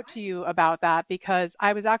reached out to you about that because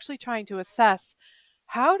I was actually trying to assess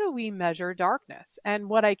how do we measure darkness? And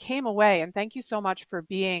what I came away, and thank you so much for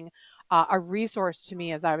being a resource to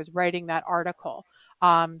me as I was writing that article.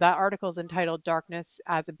 That article is entitled Darkness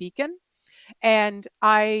as a Beacon. And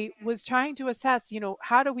I was trying to assess,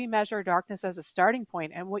 how do we measure darkness as a starting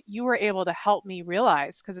point? And what you were able to help me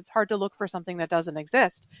realize, because it's hard to look for something that doesn't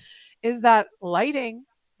exist, is that the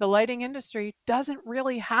lighting industry doesn't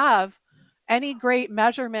really have any great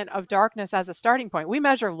measurement of darkness as a starting point. We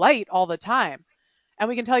measure light all the time, and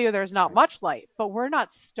we can tell you there's not Right. much light, but we're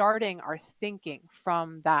not starting our thinking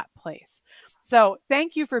from that place. So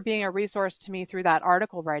thank you for being a resource to me through that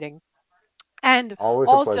article writing. And Always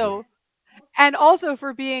a pleasure. also, and also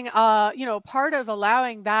for being part of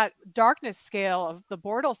allowing that darkness scale of the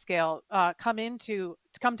Bortle scale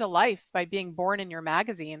come to life by being born in your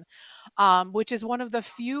magazine, which is one of the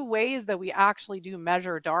few ways that we actually do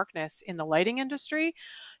measure darkness in the lighting industry.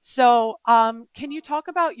 So, can you talk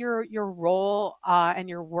about your role and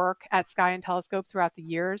your work at Sky and Telescope throughout the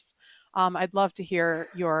years? I'd love to hear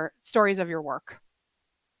your stories of your work.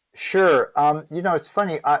 Sure. It's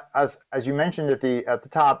funny. As you mentioned at the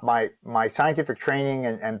top, my scientific training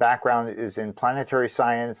and background is in planetary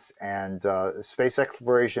science and space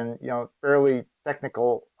exploration. Fairly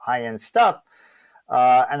technical, high end stuff.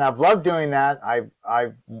 And I've loved doing that.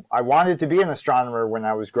 I wanted to be an astronomer when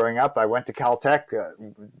I was growing up. I went to Caltech,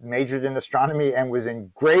 majored in astronomy, and was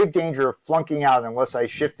in grave danger of flunking out unless I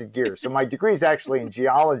shifted gears. So my degree is actually in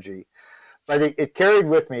geology, but it carried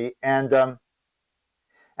with me.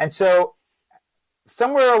 And so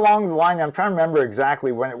somewhere along the line, I'm trying to remember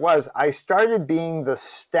exactly when it was, I started being the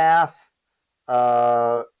staff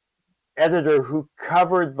editor who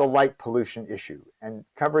covered the light pollution issue and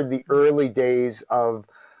covered the early days of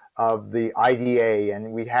the IDA.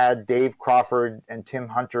 And we had Dave Crawford and Tim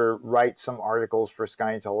Hunter write some articles for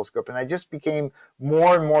Sky and Telescope. And I just became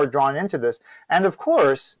more and more drawn into this. And of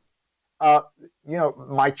course,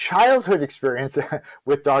 my childhood experience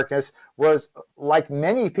with darkness was like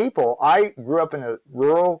many people. I grew up in a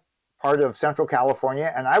rural part of Central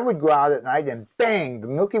California, and I would go out at night and bang, the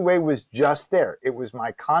Milky Way was just there. It was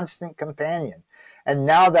my constant companion. And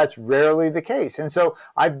now that's rarely the case. And so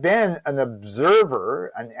I've been an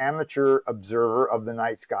observer, an amateur observer of the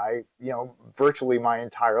night sky, virtually my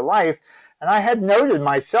entire life. And I had noted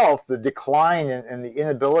myself the decline and the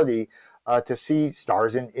inability to see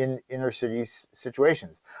stars in inner city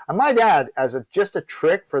situations. I might add, as just a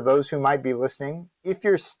trick for those who might be listening, if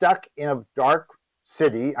you're stuck in a dark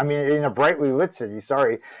city, in a brightly lit city,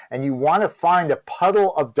 and you want to find a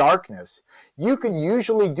puddle of darkness, you can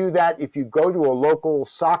usually do that if you go to a local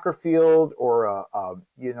soccer field or a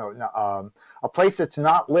place that's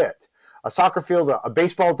not lit. A soccer field, a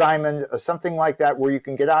baseball diamond, something like that, where you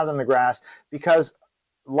can get out on the grass, because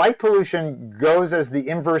light pollution goes as the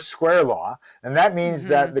inverse square law, and that means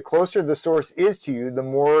that the closer the source is to you, the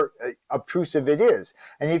more obtrusive it is.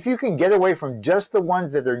 And if you can get away from just the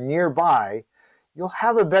ones that are nearby, you'll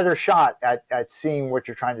have a better shot at seeing what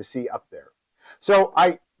you're trying to see up there. So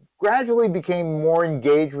I gradually became more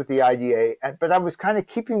engaged with the IDA, but I was kind of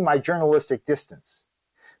keeping my journalistic distance.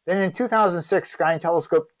 Then in 2006, Sky and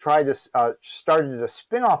Telescope started a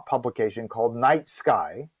spin-off publication called Night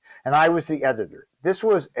Sky, and I was the editor. This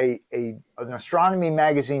was an astronomy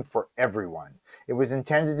magazine for everyone. It was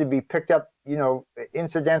intended to be picked up,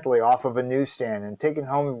 incidentally off of a newsstand and taken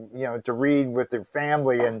home, to read with their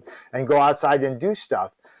family and go outside and do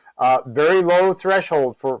stuff. Very low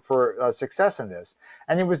threshold for success in this.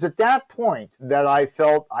 And it was at that point that I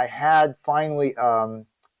felt I had finally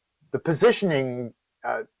the positioning,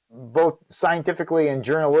 both scientifically and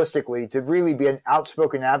journalistically, to really be an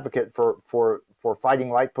outspoken advocate for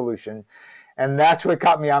fighting light pollution. And that's what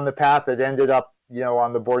got me on the path that ended up,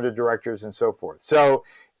 on the board of directors and so forth. So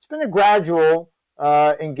it's been a gradual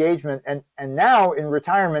engagement. And now in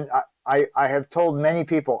retirement, I have told many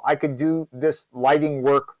people I could do this lighting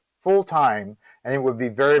work full time, and it would be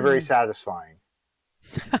very, very satisfying.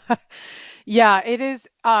 Yeah, it is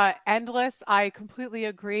endless. I completely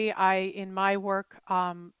agree. In my work,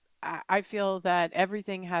 I feel that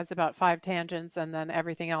everything has about 5 tangents, and then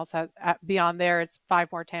everything else has beyond there is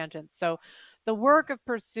 5 more tangents. So the work of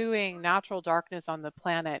pursuing natural darkness on the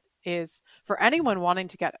planet is for anyone wanting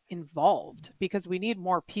to get involved, because we need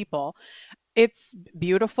more people. It's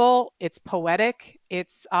beautiful, it's poetic,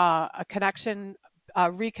 it's a connection,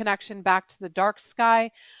 a reconnection back to the dark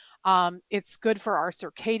sky. It's good for our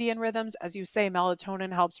circadian rhythms. As you say,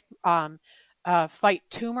 melatonin helps fight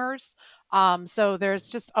tumors. So there's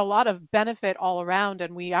just a lot of benefit all around,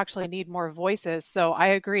 and we actually need more voices. So I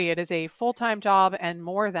agree, it is a full-time job and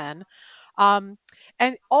more than. Um,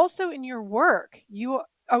 and also in your work,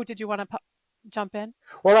 did you want to jump in?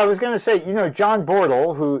 Well, I was going to say, John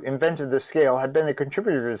Bortle, who invented the scale, had been a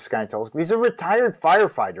contributor to Sky and Telescope. He's a retired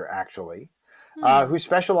firefighter, actually, who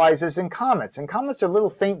specializes in comets. And comets are little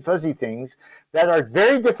faint, fuzzy things that are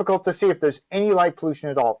very difficult to see if there's any light pollution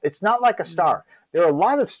at all. It's not like a star. There are a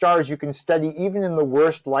lot of stars you can study even in the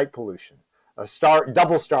worst light pollution.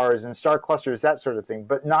 Double stars and star clusters, that sort of thing,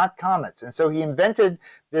 but not comets. And so he invented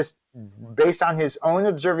this based on his own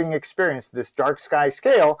observing experience, this dark sky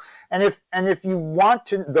scale. And if you want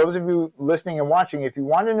to, those of you listening and watching, if you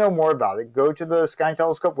want to know more about it, go to the Sky and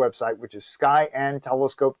Telescope website, which is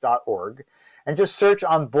skyandtelescope.org, and just search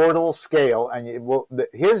on Bortle scale, and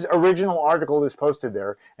his original article is posted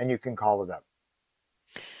there, and you can call it up.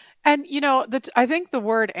 And I think the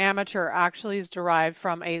word amateur actually is derived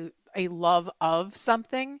from a love of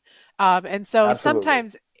something, and so Absolutely.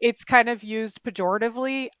 sometimes it's kind of used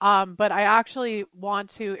pejoratively. But I actually want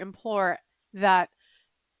to implore that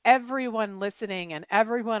everyone listening and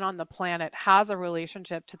everyone on the planet has a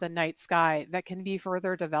relationship to the night sky that can be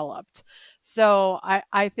further developed. So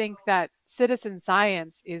I think that citizen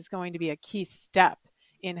science is going to be a key step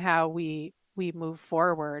in how we move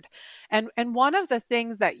forward. And one of the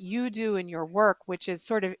things that you do in your work, which is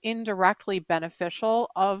sort of indirectly beneficial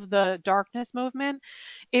of the darkness movement,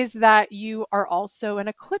 is that you are also an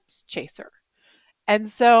eclipse chaser. And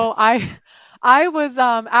so Yes. I was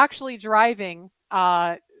actually driving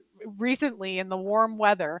recently in the warm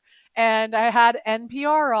weather, and I had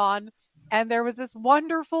NPR on, and there was this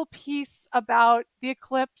wonderful piece about the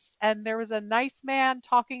eclipse, and there was a nice man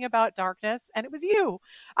talking about darkness, and it was you.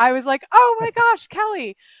 I was like, "Oh my gosh,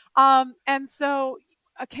 Kelly." And so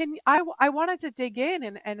I wanted to dig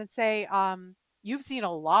in and say you've seen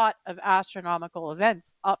a lot of astronomical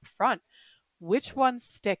events up front. Which ones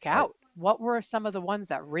stick Right. out? What were some of the ones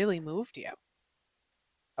that really moved you?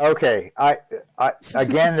 Okay. I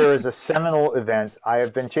again, there is a seminal event. I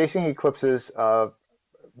have been chasing eclipses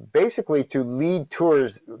basically to lead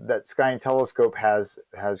tours that Sky and Telescope has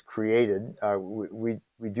created. We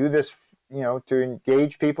do this, to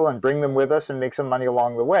engage people and bring them with us and make some money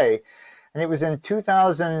along the way. And it was in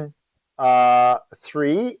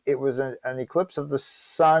 2003. It was an eclipse of the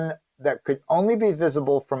sun that could only be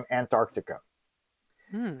visible from Antarctica.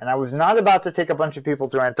 Hmm. And I was not about to take a bunch of people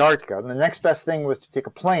to Antarctica. And the next best thing was to take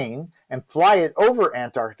a plane and fly it over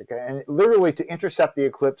Antarctica and literally to intercept the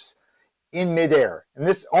eclipse in midair. And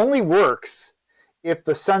this only works if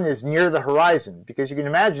the sun is near the horizon, because you can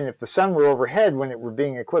imagine if the sun were overhead when it were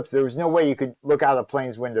being eclipsed, there was no way you could look out a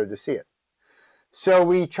plane's window to see it. So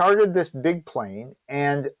we chartered this big plane,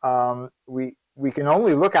 and we can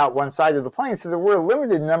only look out one side of the plane. So there were a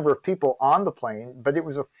limited number of people on the plane, but it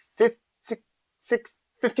was a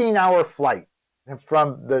 15-hour flight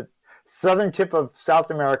from the southern tip of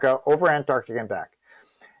South America over Antarctica and back.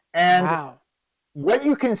 And Wow. what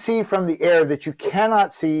you can see from the air that you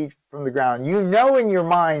cannot see from the ground, you know in your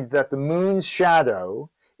mind that the moon's shadow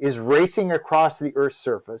is racing across the Earth's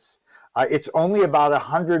surface. It's only about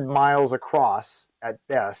 100 miles across at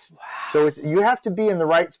best. So you have to be in the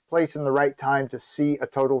right place in the right time to see a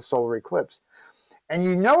total solar eclipse. And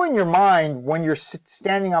you know in your mind when you're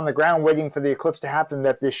standing on the ground waiting for the eclipse to happen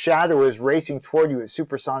that this shadow is racing toward you at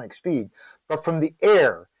supersonic speed. But from the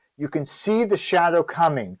air, you can see the shadow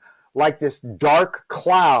coming like this dark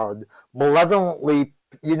cloud malevolently,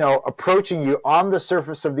 approaching you on the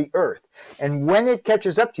surface of the Earth. And when it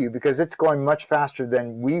catches up to you, because it's going much faster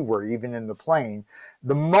than we were even in the plane,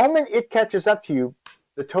 the moment it catches up to you,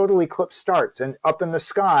 the total eclipse starts. And up in the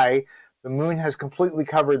sky, the moon has completely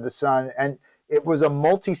covered the sun. And it was a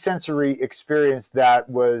multi-sensory experience that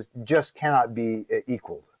just cannot be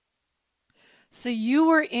equaled. So you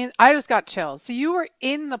were I just got chills. So you were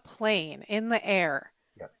in the plane, in the air,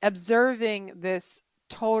 Yeah. observing this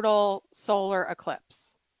total solar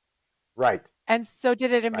eclipse. Right. And so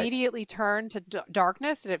did it Right. immediately turn to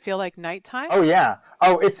darkness? Did it feel like nighttime? Oh yeah.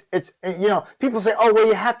 Oh, it's people say, "Oh, well,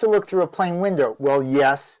 you have to look through a plane window." Well,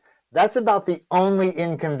 yes, that's about the only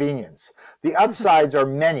inconvenience. The upsides are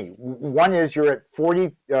many. One is you're at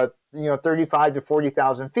 35 to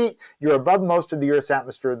 40,000 feet. You're above most of the Earth's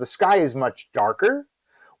atmosphere. The sky is much darker.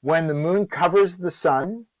 When the moon covers the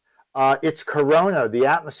sun, its corona, the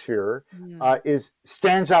atmosphere, Mm.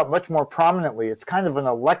 stands out much more prominently. It's kind of an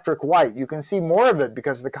electric white. You can see more of it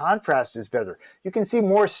because the contrast is better. You can see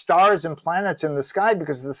more stars and planets in the sky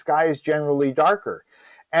because the sky is generally darker,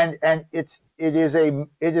 and it is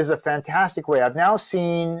a fantastic way. I've now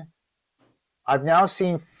seen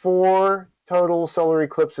 4 total solar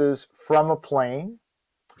eclipses from a plane.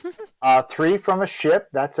 3 from a ship.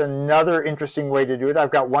 That's another interesting way to do it. I've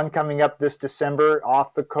got one coming up this December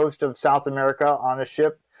off the coast of South America on a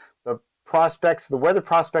ship. The weather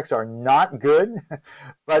prospects are not good,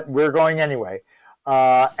 but we're going anyway.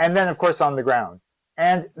 And then, of course, on the ground.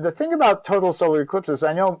 And the thing about total solar eclipses,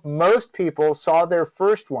 I know most people saw their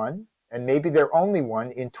first one, and maybe their only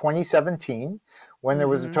one, in 2017, when there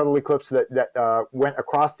was a Hmm. total eclipse that went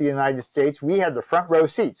across the United States. We had the front row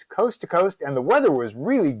seats, coast to coast, and the weather was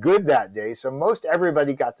really good that day, so most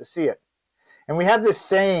everybody got to see it. And we have this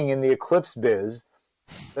saying in the eclipse biz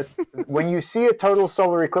that when you see a total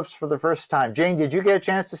solar eclipse for the first time, Jane, did you get a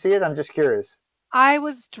chance to see it? I'm just curious. I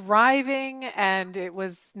was driving and it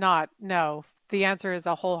was not, no. The answer is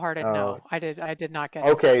a wholehearted Oh, no. I did not get to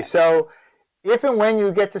see okay. it. So if and when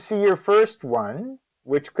you get to see your first one,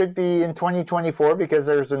 which could be in 2024 because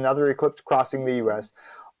there's another eclipse crossing the US,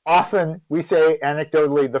 often we say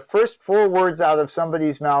anecdotally, the first 4 words out of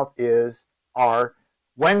somebody's mouth are,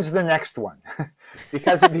 when's the next one?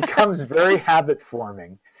 Because it becomes very habit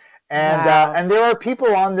forming. And, Wow. and there are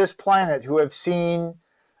people on this planet who have seen,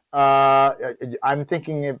 I'm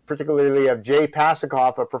thinking particularly of Jay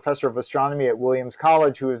Pasakoff, a professor of astronomy at Williams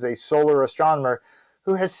College, who is a solar astronomer,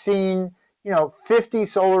 who has seen, 50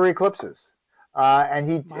 solar eclipses. And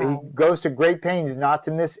he Wow. goes to great pains not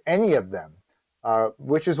to miss any of them,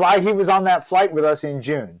 which is why he was on that flight with us in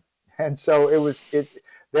June. And so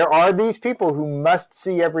there are these people who must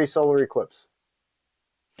see every solar eclipse.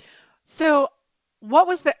 So, what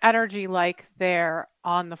was the energy like there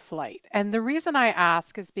on the flight? And the reason I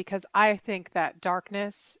ask is because I think that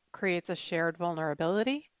darkness creates a shared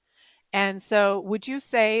vulnerability. And so, would you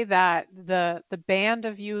say that the band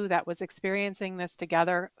of you that was experiencing this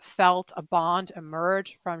together felt a bond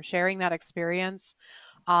emerge from sharing that experience?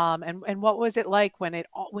 And what was it like when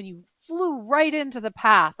when you flew right into the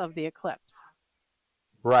path of the eclipse?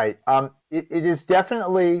 Right. It is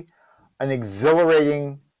definitely an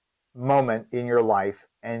exhilarating moment in your life.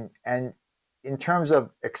 And in terms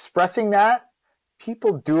of expressing that,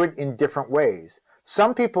 people do it in different ways.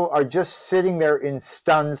 Some people are just sitting there in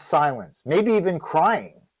stunned silence, maybe even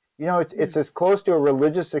crying. It's as close to a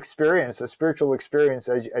religious experience, a spiritual experience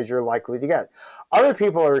as you're likely to get. Other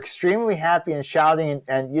people are extremely happy and shouting,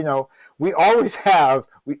 and we always have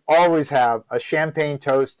a champagne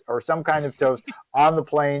toast or some kind of toast on the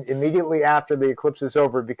plane immediately after the eclipse is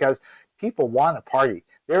over because people want to party.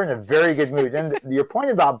 They're in a very good mood. And your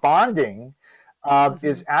point about bonding Hmm.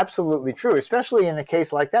 is absolutely true, especially in a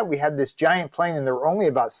case like that. We had this giant plane and there were only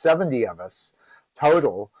about 70 of us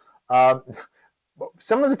total. Um,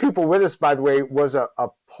 some of the people with us, by the way, was a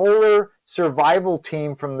polar survival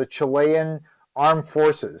team from the Chilean armed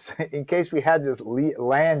forces in case we had to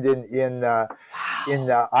land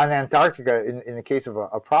Wow. on Antarctica in the case of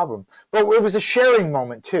a problem. But it was a sharing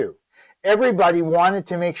moment too. Everybody wanted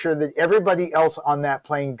to make sure that everybody else on that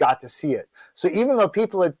plane got to see it. So even though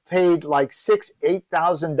people had paid like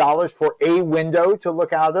 $8,000 for a window to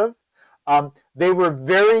look out of, they were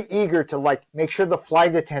very eager to make sure the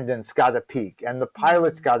flight attendants got a peek and the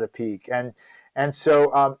pilots Hmm. got a peek, and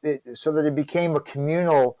so that it became a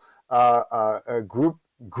communal a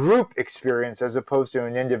group experience as opposed to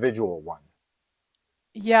an individual one.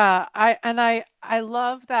 Yeah, I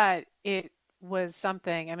love that it was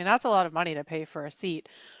something. I mean, that's a lot of money to pay for a seat,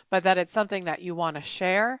 but that it's something that you want to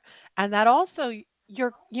share, and that also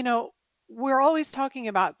we're always talking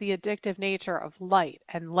about the addictive nature of light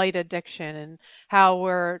and light addiction and how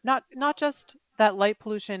we're not just that light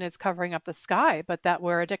pollution is covering up the sky, but that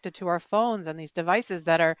we're addicted to our phones and these devices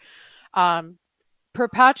that are um,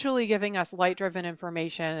 perpetually giving us light-driven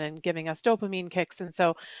information and giving us dopamine kicks. And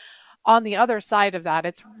so on the other side of that,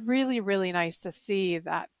 it's really, really nice to see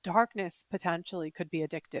that darkness potentially could be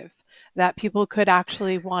addictive, that people could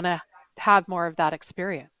actually want to have more of that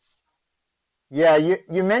experience. Yeah,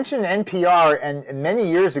 you mentioned NPR, and many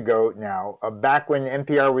years ago now, back when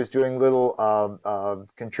NPR was doing little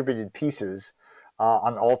contributed pieces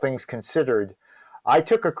on all things considered, I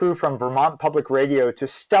took a crew from Vermont Public Radio to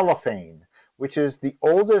Stellafane, which is the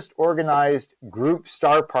oldest organized group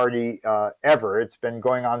star party ever. It's been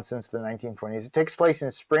going on since the 1920s. It takes place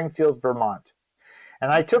in Springfield, Vermont. And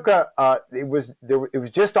I took it was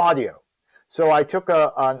just audio. So I took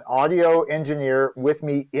an audio engineer with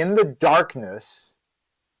me in the darkness,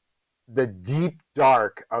 the deep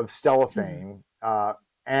dark of Mhm. Stellafane,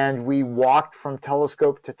 and we walked from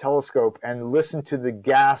telescope to telescope and listened to the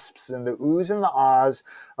gasps and the oohs and the ahs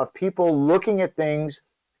of people looking at things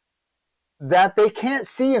that they can't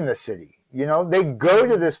see in the city. They go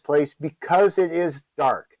to Mhm. this place because it is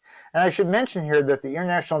dark. And I should mention here that the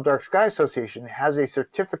International Dark Sky Association has a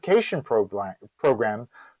certification program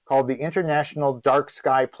called the International Dark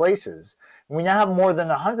Sky Places. And we now have more than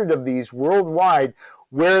 100 of these worldwide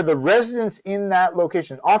where the residents in that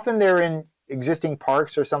location, often they're in existing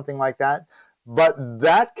parks or something like that, but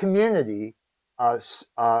that community uh,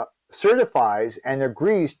 certifies and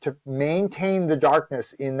agrees to maintain the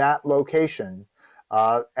darkness in that location,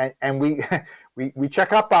 and we, we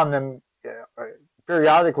check up on them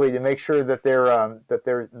periodically to make sure that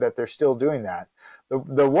they're still doing that.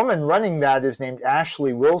 The woman running that is named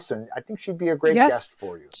Ashley Wilson. I think she'd be a great Yes, guest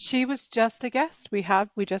for you. she was just a guest.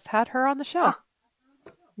 We just had her on the show. Ah,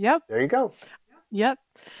 Yep, there you go. yep.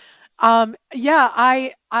 Yeah,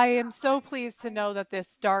 I am so pleased to know that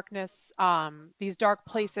this darkness, these dark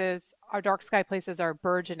places, our dark sky places are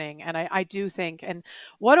burgeoning. And I do think, and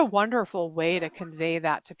what a wonderful way to convey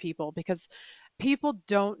that to people because people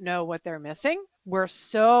don't know what they're missing. We're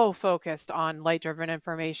so focused on light-driven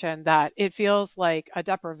information that it feels like a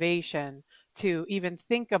deprivation to even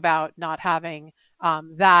think about not having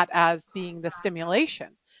that as being the stimulation.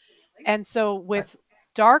 And so with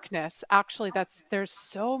darkness, actually there's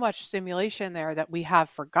so much stimulation there that we have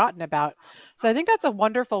forgotten about. So I think that's a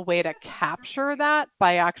wonderful way to capture that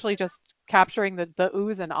by actually just capturing the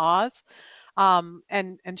oohs and ahs,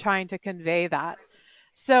 and trying to convey that.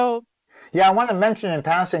 So Yeah, I want to mention in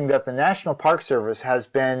passing that the National Park Service has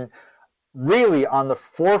been really on the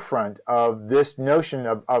forefront of this notion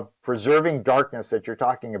of preserving darkness that you're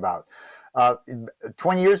talking about.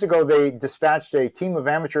 20 years ago, they dispatched a team of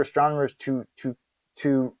amateur astronomers to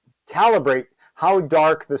calibrate how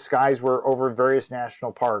dark the skies were over various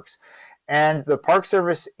national parks. And the Park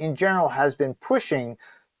Service in general has been pushing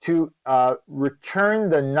to return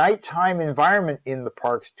the nighttime environment in the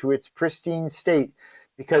parks to its pristine state,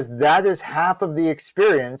 because that is half of the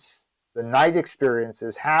experience. The night experience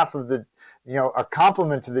is half of the, a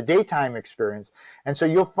complement to the daytime experience. And so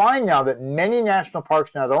you'll find now that many national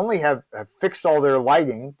parks not only have fixed all their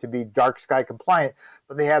lighting to be dark sky compliant,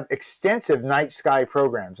 but they have extensive night sky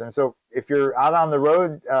programs. And so if you're out on the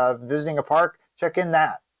road visiting a park, check in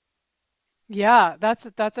that. yeah,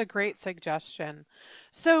 that's a great suggestion.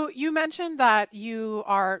 So you mentioned that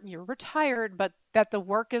you're retired, but that the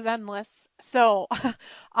work is endless. So,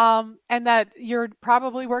 and that you're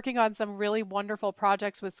probably working on some really wonderful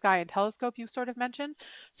projects with Sky and Telescope, you sort of mentioned.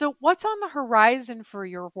 So what's on the horizon for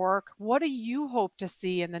your work? What do you hope to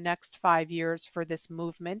see in the next 5 years for this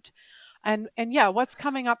movement? And yeah, what's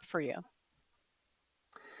coming up for you?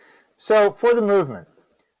 So for the movement,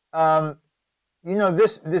 um,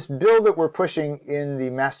 this bill that we're pushing in the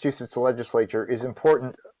Massachusetts legislature is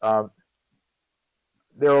important.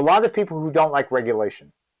 There are a lot of people who don't like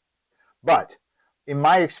regulation, but in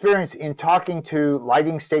my experience in talking to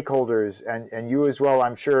lighting stakeholders, and you as well,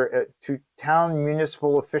 I'm sure, to town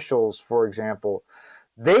municipal officials, for example,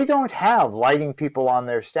 they don't have lighting people on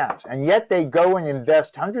their staffs, and yet they go and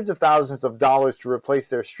invest hundreds of thousands of dollars to replace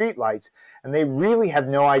their street lights, and they really have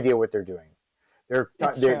no idea what they're doing.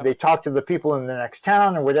 It's true. They talk to the people in the next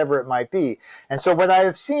town or whatever it might be. And so what I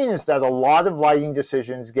have seen is that a lot of lighting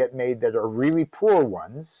decisions get made that are really poor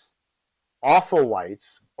ones, awful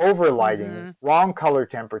lights, overlighting, Hmm. wrong color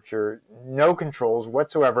temperature, no controls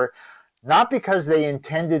whatsoever, not because they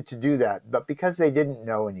intended to do that, but because they didn't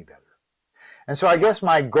know any better. And so I Yeah. guess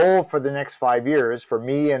my goal for the next 5 years, for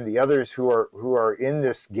me and the others who are in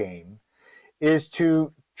this game, is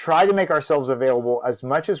to try to make ourselves available as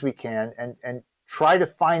much as we can, and try to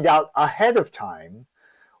find out ahead of time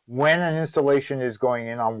when an installation is going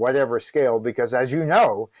in on whatever scale, because as you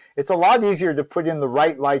know, it's a lot easier to put in the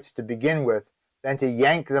right lights to begin with than to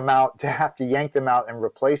have to yank them out and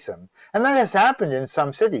replace them. And that has happened in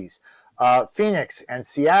some cities. Phoenix and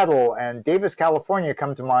Seattle and Davis, California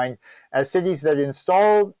come to mind as cities that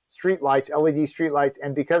installed streetlights, LED streetlights,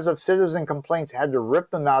 and because of citizen complaints had to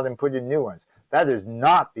rip them out and put in new ones. That is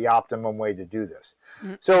not the optimum way to do this.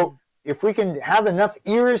 So Mm-mm. if we can have enough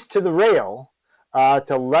ears to the rail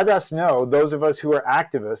to let us know, those of us who are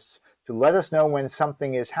activists, to let us know when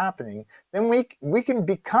something is happening, then we can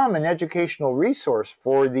become an educational resource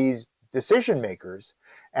for these decision makers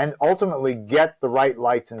and ultimately get the right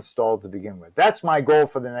lights installed to begin with. That's my goal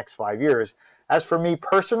for the next 5 years. As for me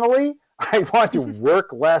personally, I want to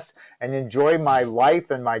work less and enjoy my life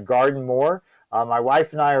and my garden more. My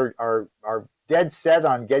wife and I are dead set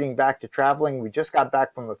on getting back to traveling. We just got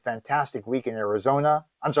back from a fantastic week in Arizona.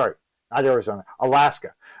 I'm sorry, not Arizona,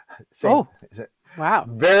 Alaska. Same, Oh, wow.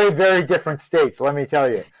 very, very different states, let me tell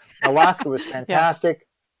you. Alaska was Yeah. fantastic.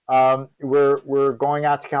 We're going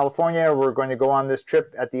out to California. We're going to go on this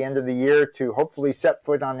trip at the end of the year to hopefully set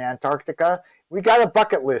foot on Antarctica. We got a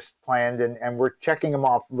bucket list planned, and we're checking them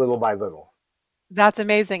off little by little. That's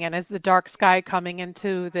amazing. And is the dark sky coming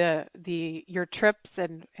into the your trips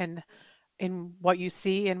and in what you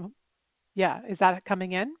see, and yeah, is that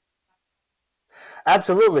coming in?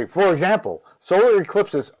 Absolutely. For example, solar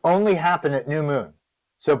eclipses only happen at new moon.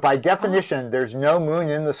 So by Oh, definition, there's no moon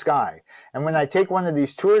in the sky. And when I take one of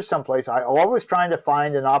these tours someplace, I always try to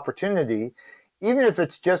find an opportunity, even if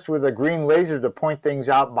it's just with a green laser to point things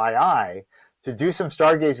out by eye, to do some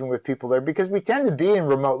stargazing with people there, because we tend to be in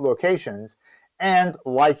remote locations. And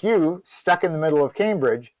like you, stuck in the middle of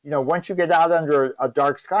Cambridge, once you get out under a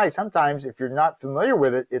dark sky, sometimes if you're not familiar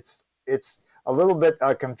with it, it's a little bit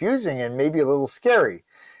confusing and maybe a little scary.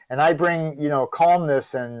 And I bring,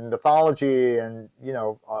 calmness and mythology and,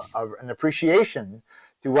 an appreciation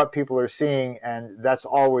to what people are seeing. And that's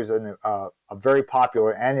always a very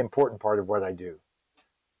popular and important part of what I do.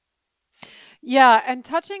 Yeah, and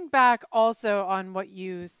touching back also on what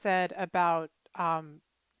you said about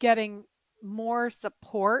getting more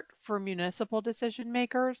support for municipal decision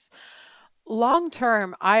makers. Long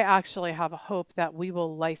term, I actually have a hope that we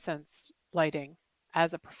will license lighting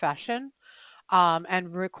as a profession,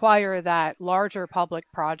 and require that larger public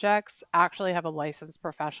projects actually have a licensed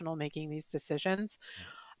professional making these decisions.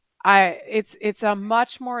 It's a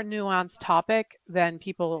much more nuanced topic than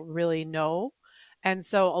people really know. And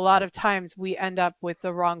so a lot Right. of times we end up with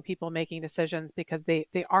the wrong people making decisions because they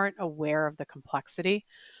aren't aware of the complexity.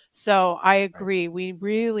 So I Right. agree, we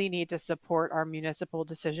really need to support our municipal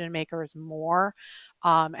decision makers more.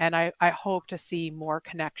 And I hope to see more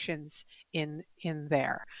connections in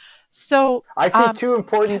there. So I see um, two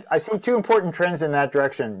important. I see two important trends in that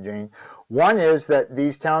direction, Jane. One is that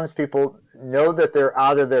these townspeople know that they're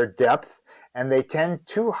out of their depth, and they tend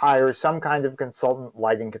to hire some kind of consultant,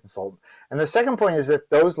 lighting consultant. And the second point is that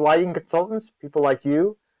those lighting consultants, people like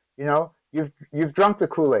you know, you've drunk the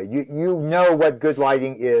Kool-Aid. You know what good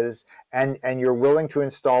lighting is, and you're willing to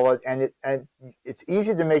install it. And it's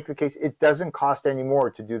easy to make the case. It doesn't cost any more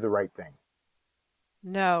to do the right thing.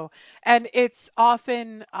 No, and it's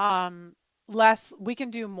often less, we can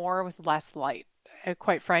do more with less light,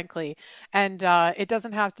 quite frankly. And it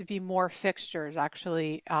doesn't have to be more fixtures,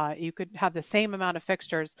 actually. You could have the same amount of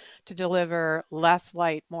fixtures to deliver less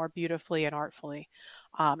light more beautifully and artfully,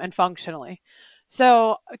 and functionally.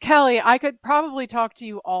 So, Kelly, I could probably talk to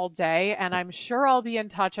you all day, and I'm sure I'll be in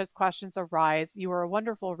touch as questions arise. You are a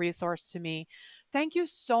wonderful resource to me. Thank you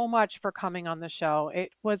so much for coming on the show.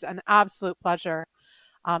 It was an absolute pleasure.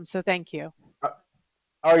 So thank you.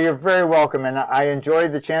 Oh, you're very welcome, and I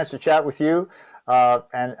enjoyed the chance to chat with you,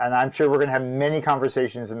 and I'm sure we're going to have many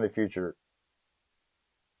conversations in the future.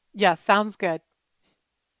 Yes, sounds good.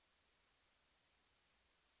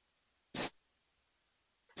 Psst,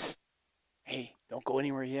 psst. Hey, don't go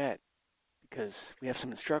anywhere yet because we have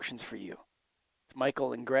some instructions for you. It's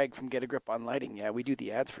Michael and Greg from Get a Grip on Lighting. Yeah, we do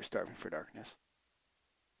the ads for Starving for Darkness.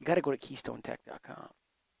 You got to go to KeystoneTech.com.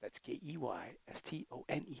 That's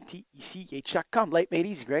KeystoneTech.com. Light made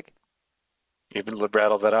easy, Greg. You've been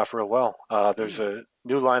rattled that off real well. There's a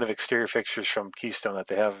new line of exterior fixtures from Keystone that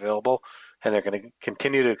they have available, and they're going to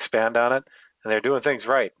continue to expand on it. And they're doing things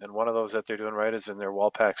right. And one of those that they're doing right is in their wall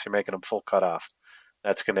packs, they're making them full cutoff.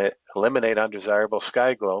 That's going to eliminate undesirable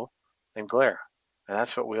sky glow and glare. And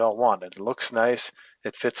that's what we all want. It looks nice.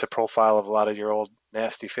 It fits the profile of a lot of your old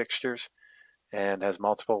nasty fixtures and has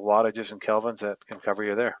multiple wattages and kelvins that can cover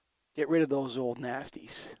you there. Get rid of those old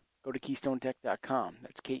nasties. Go to KeystoneTech.com.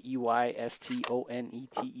 That's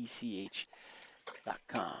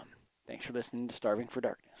KeystoneTech.com. Thanks for listening to Starving for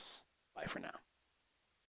Darkness. Bye for now.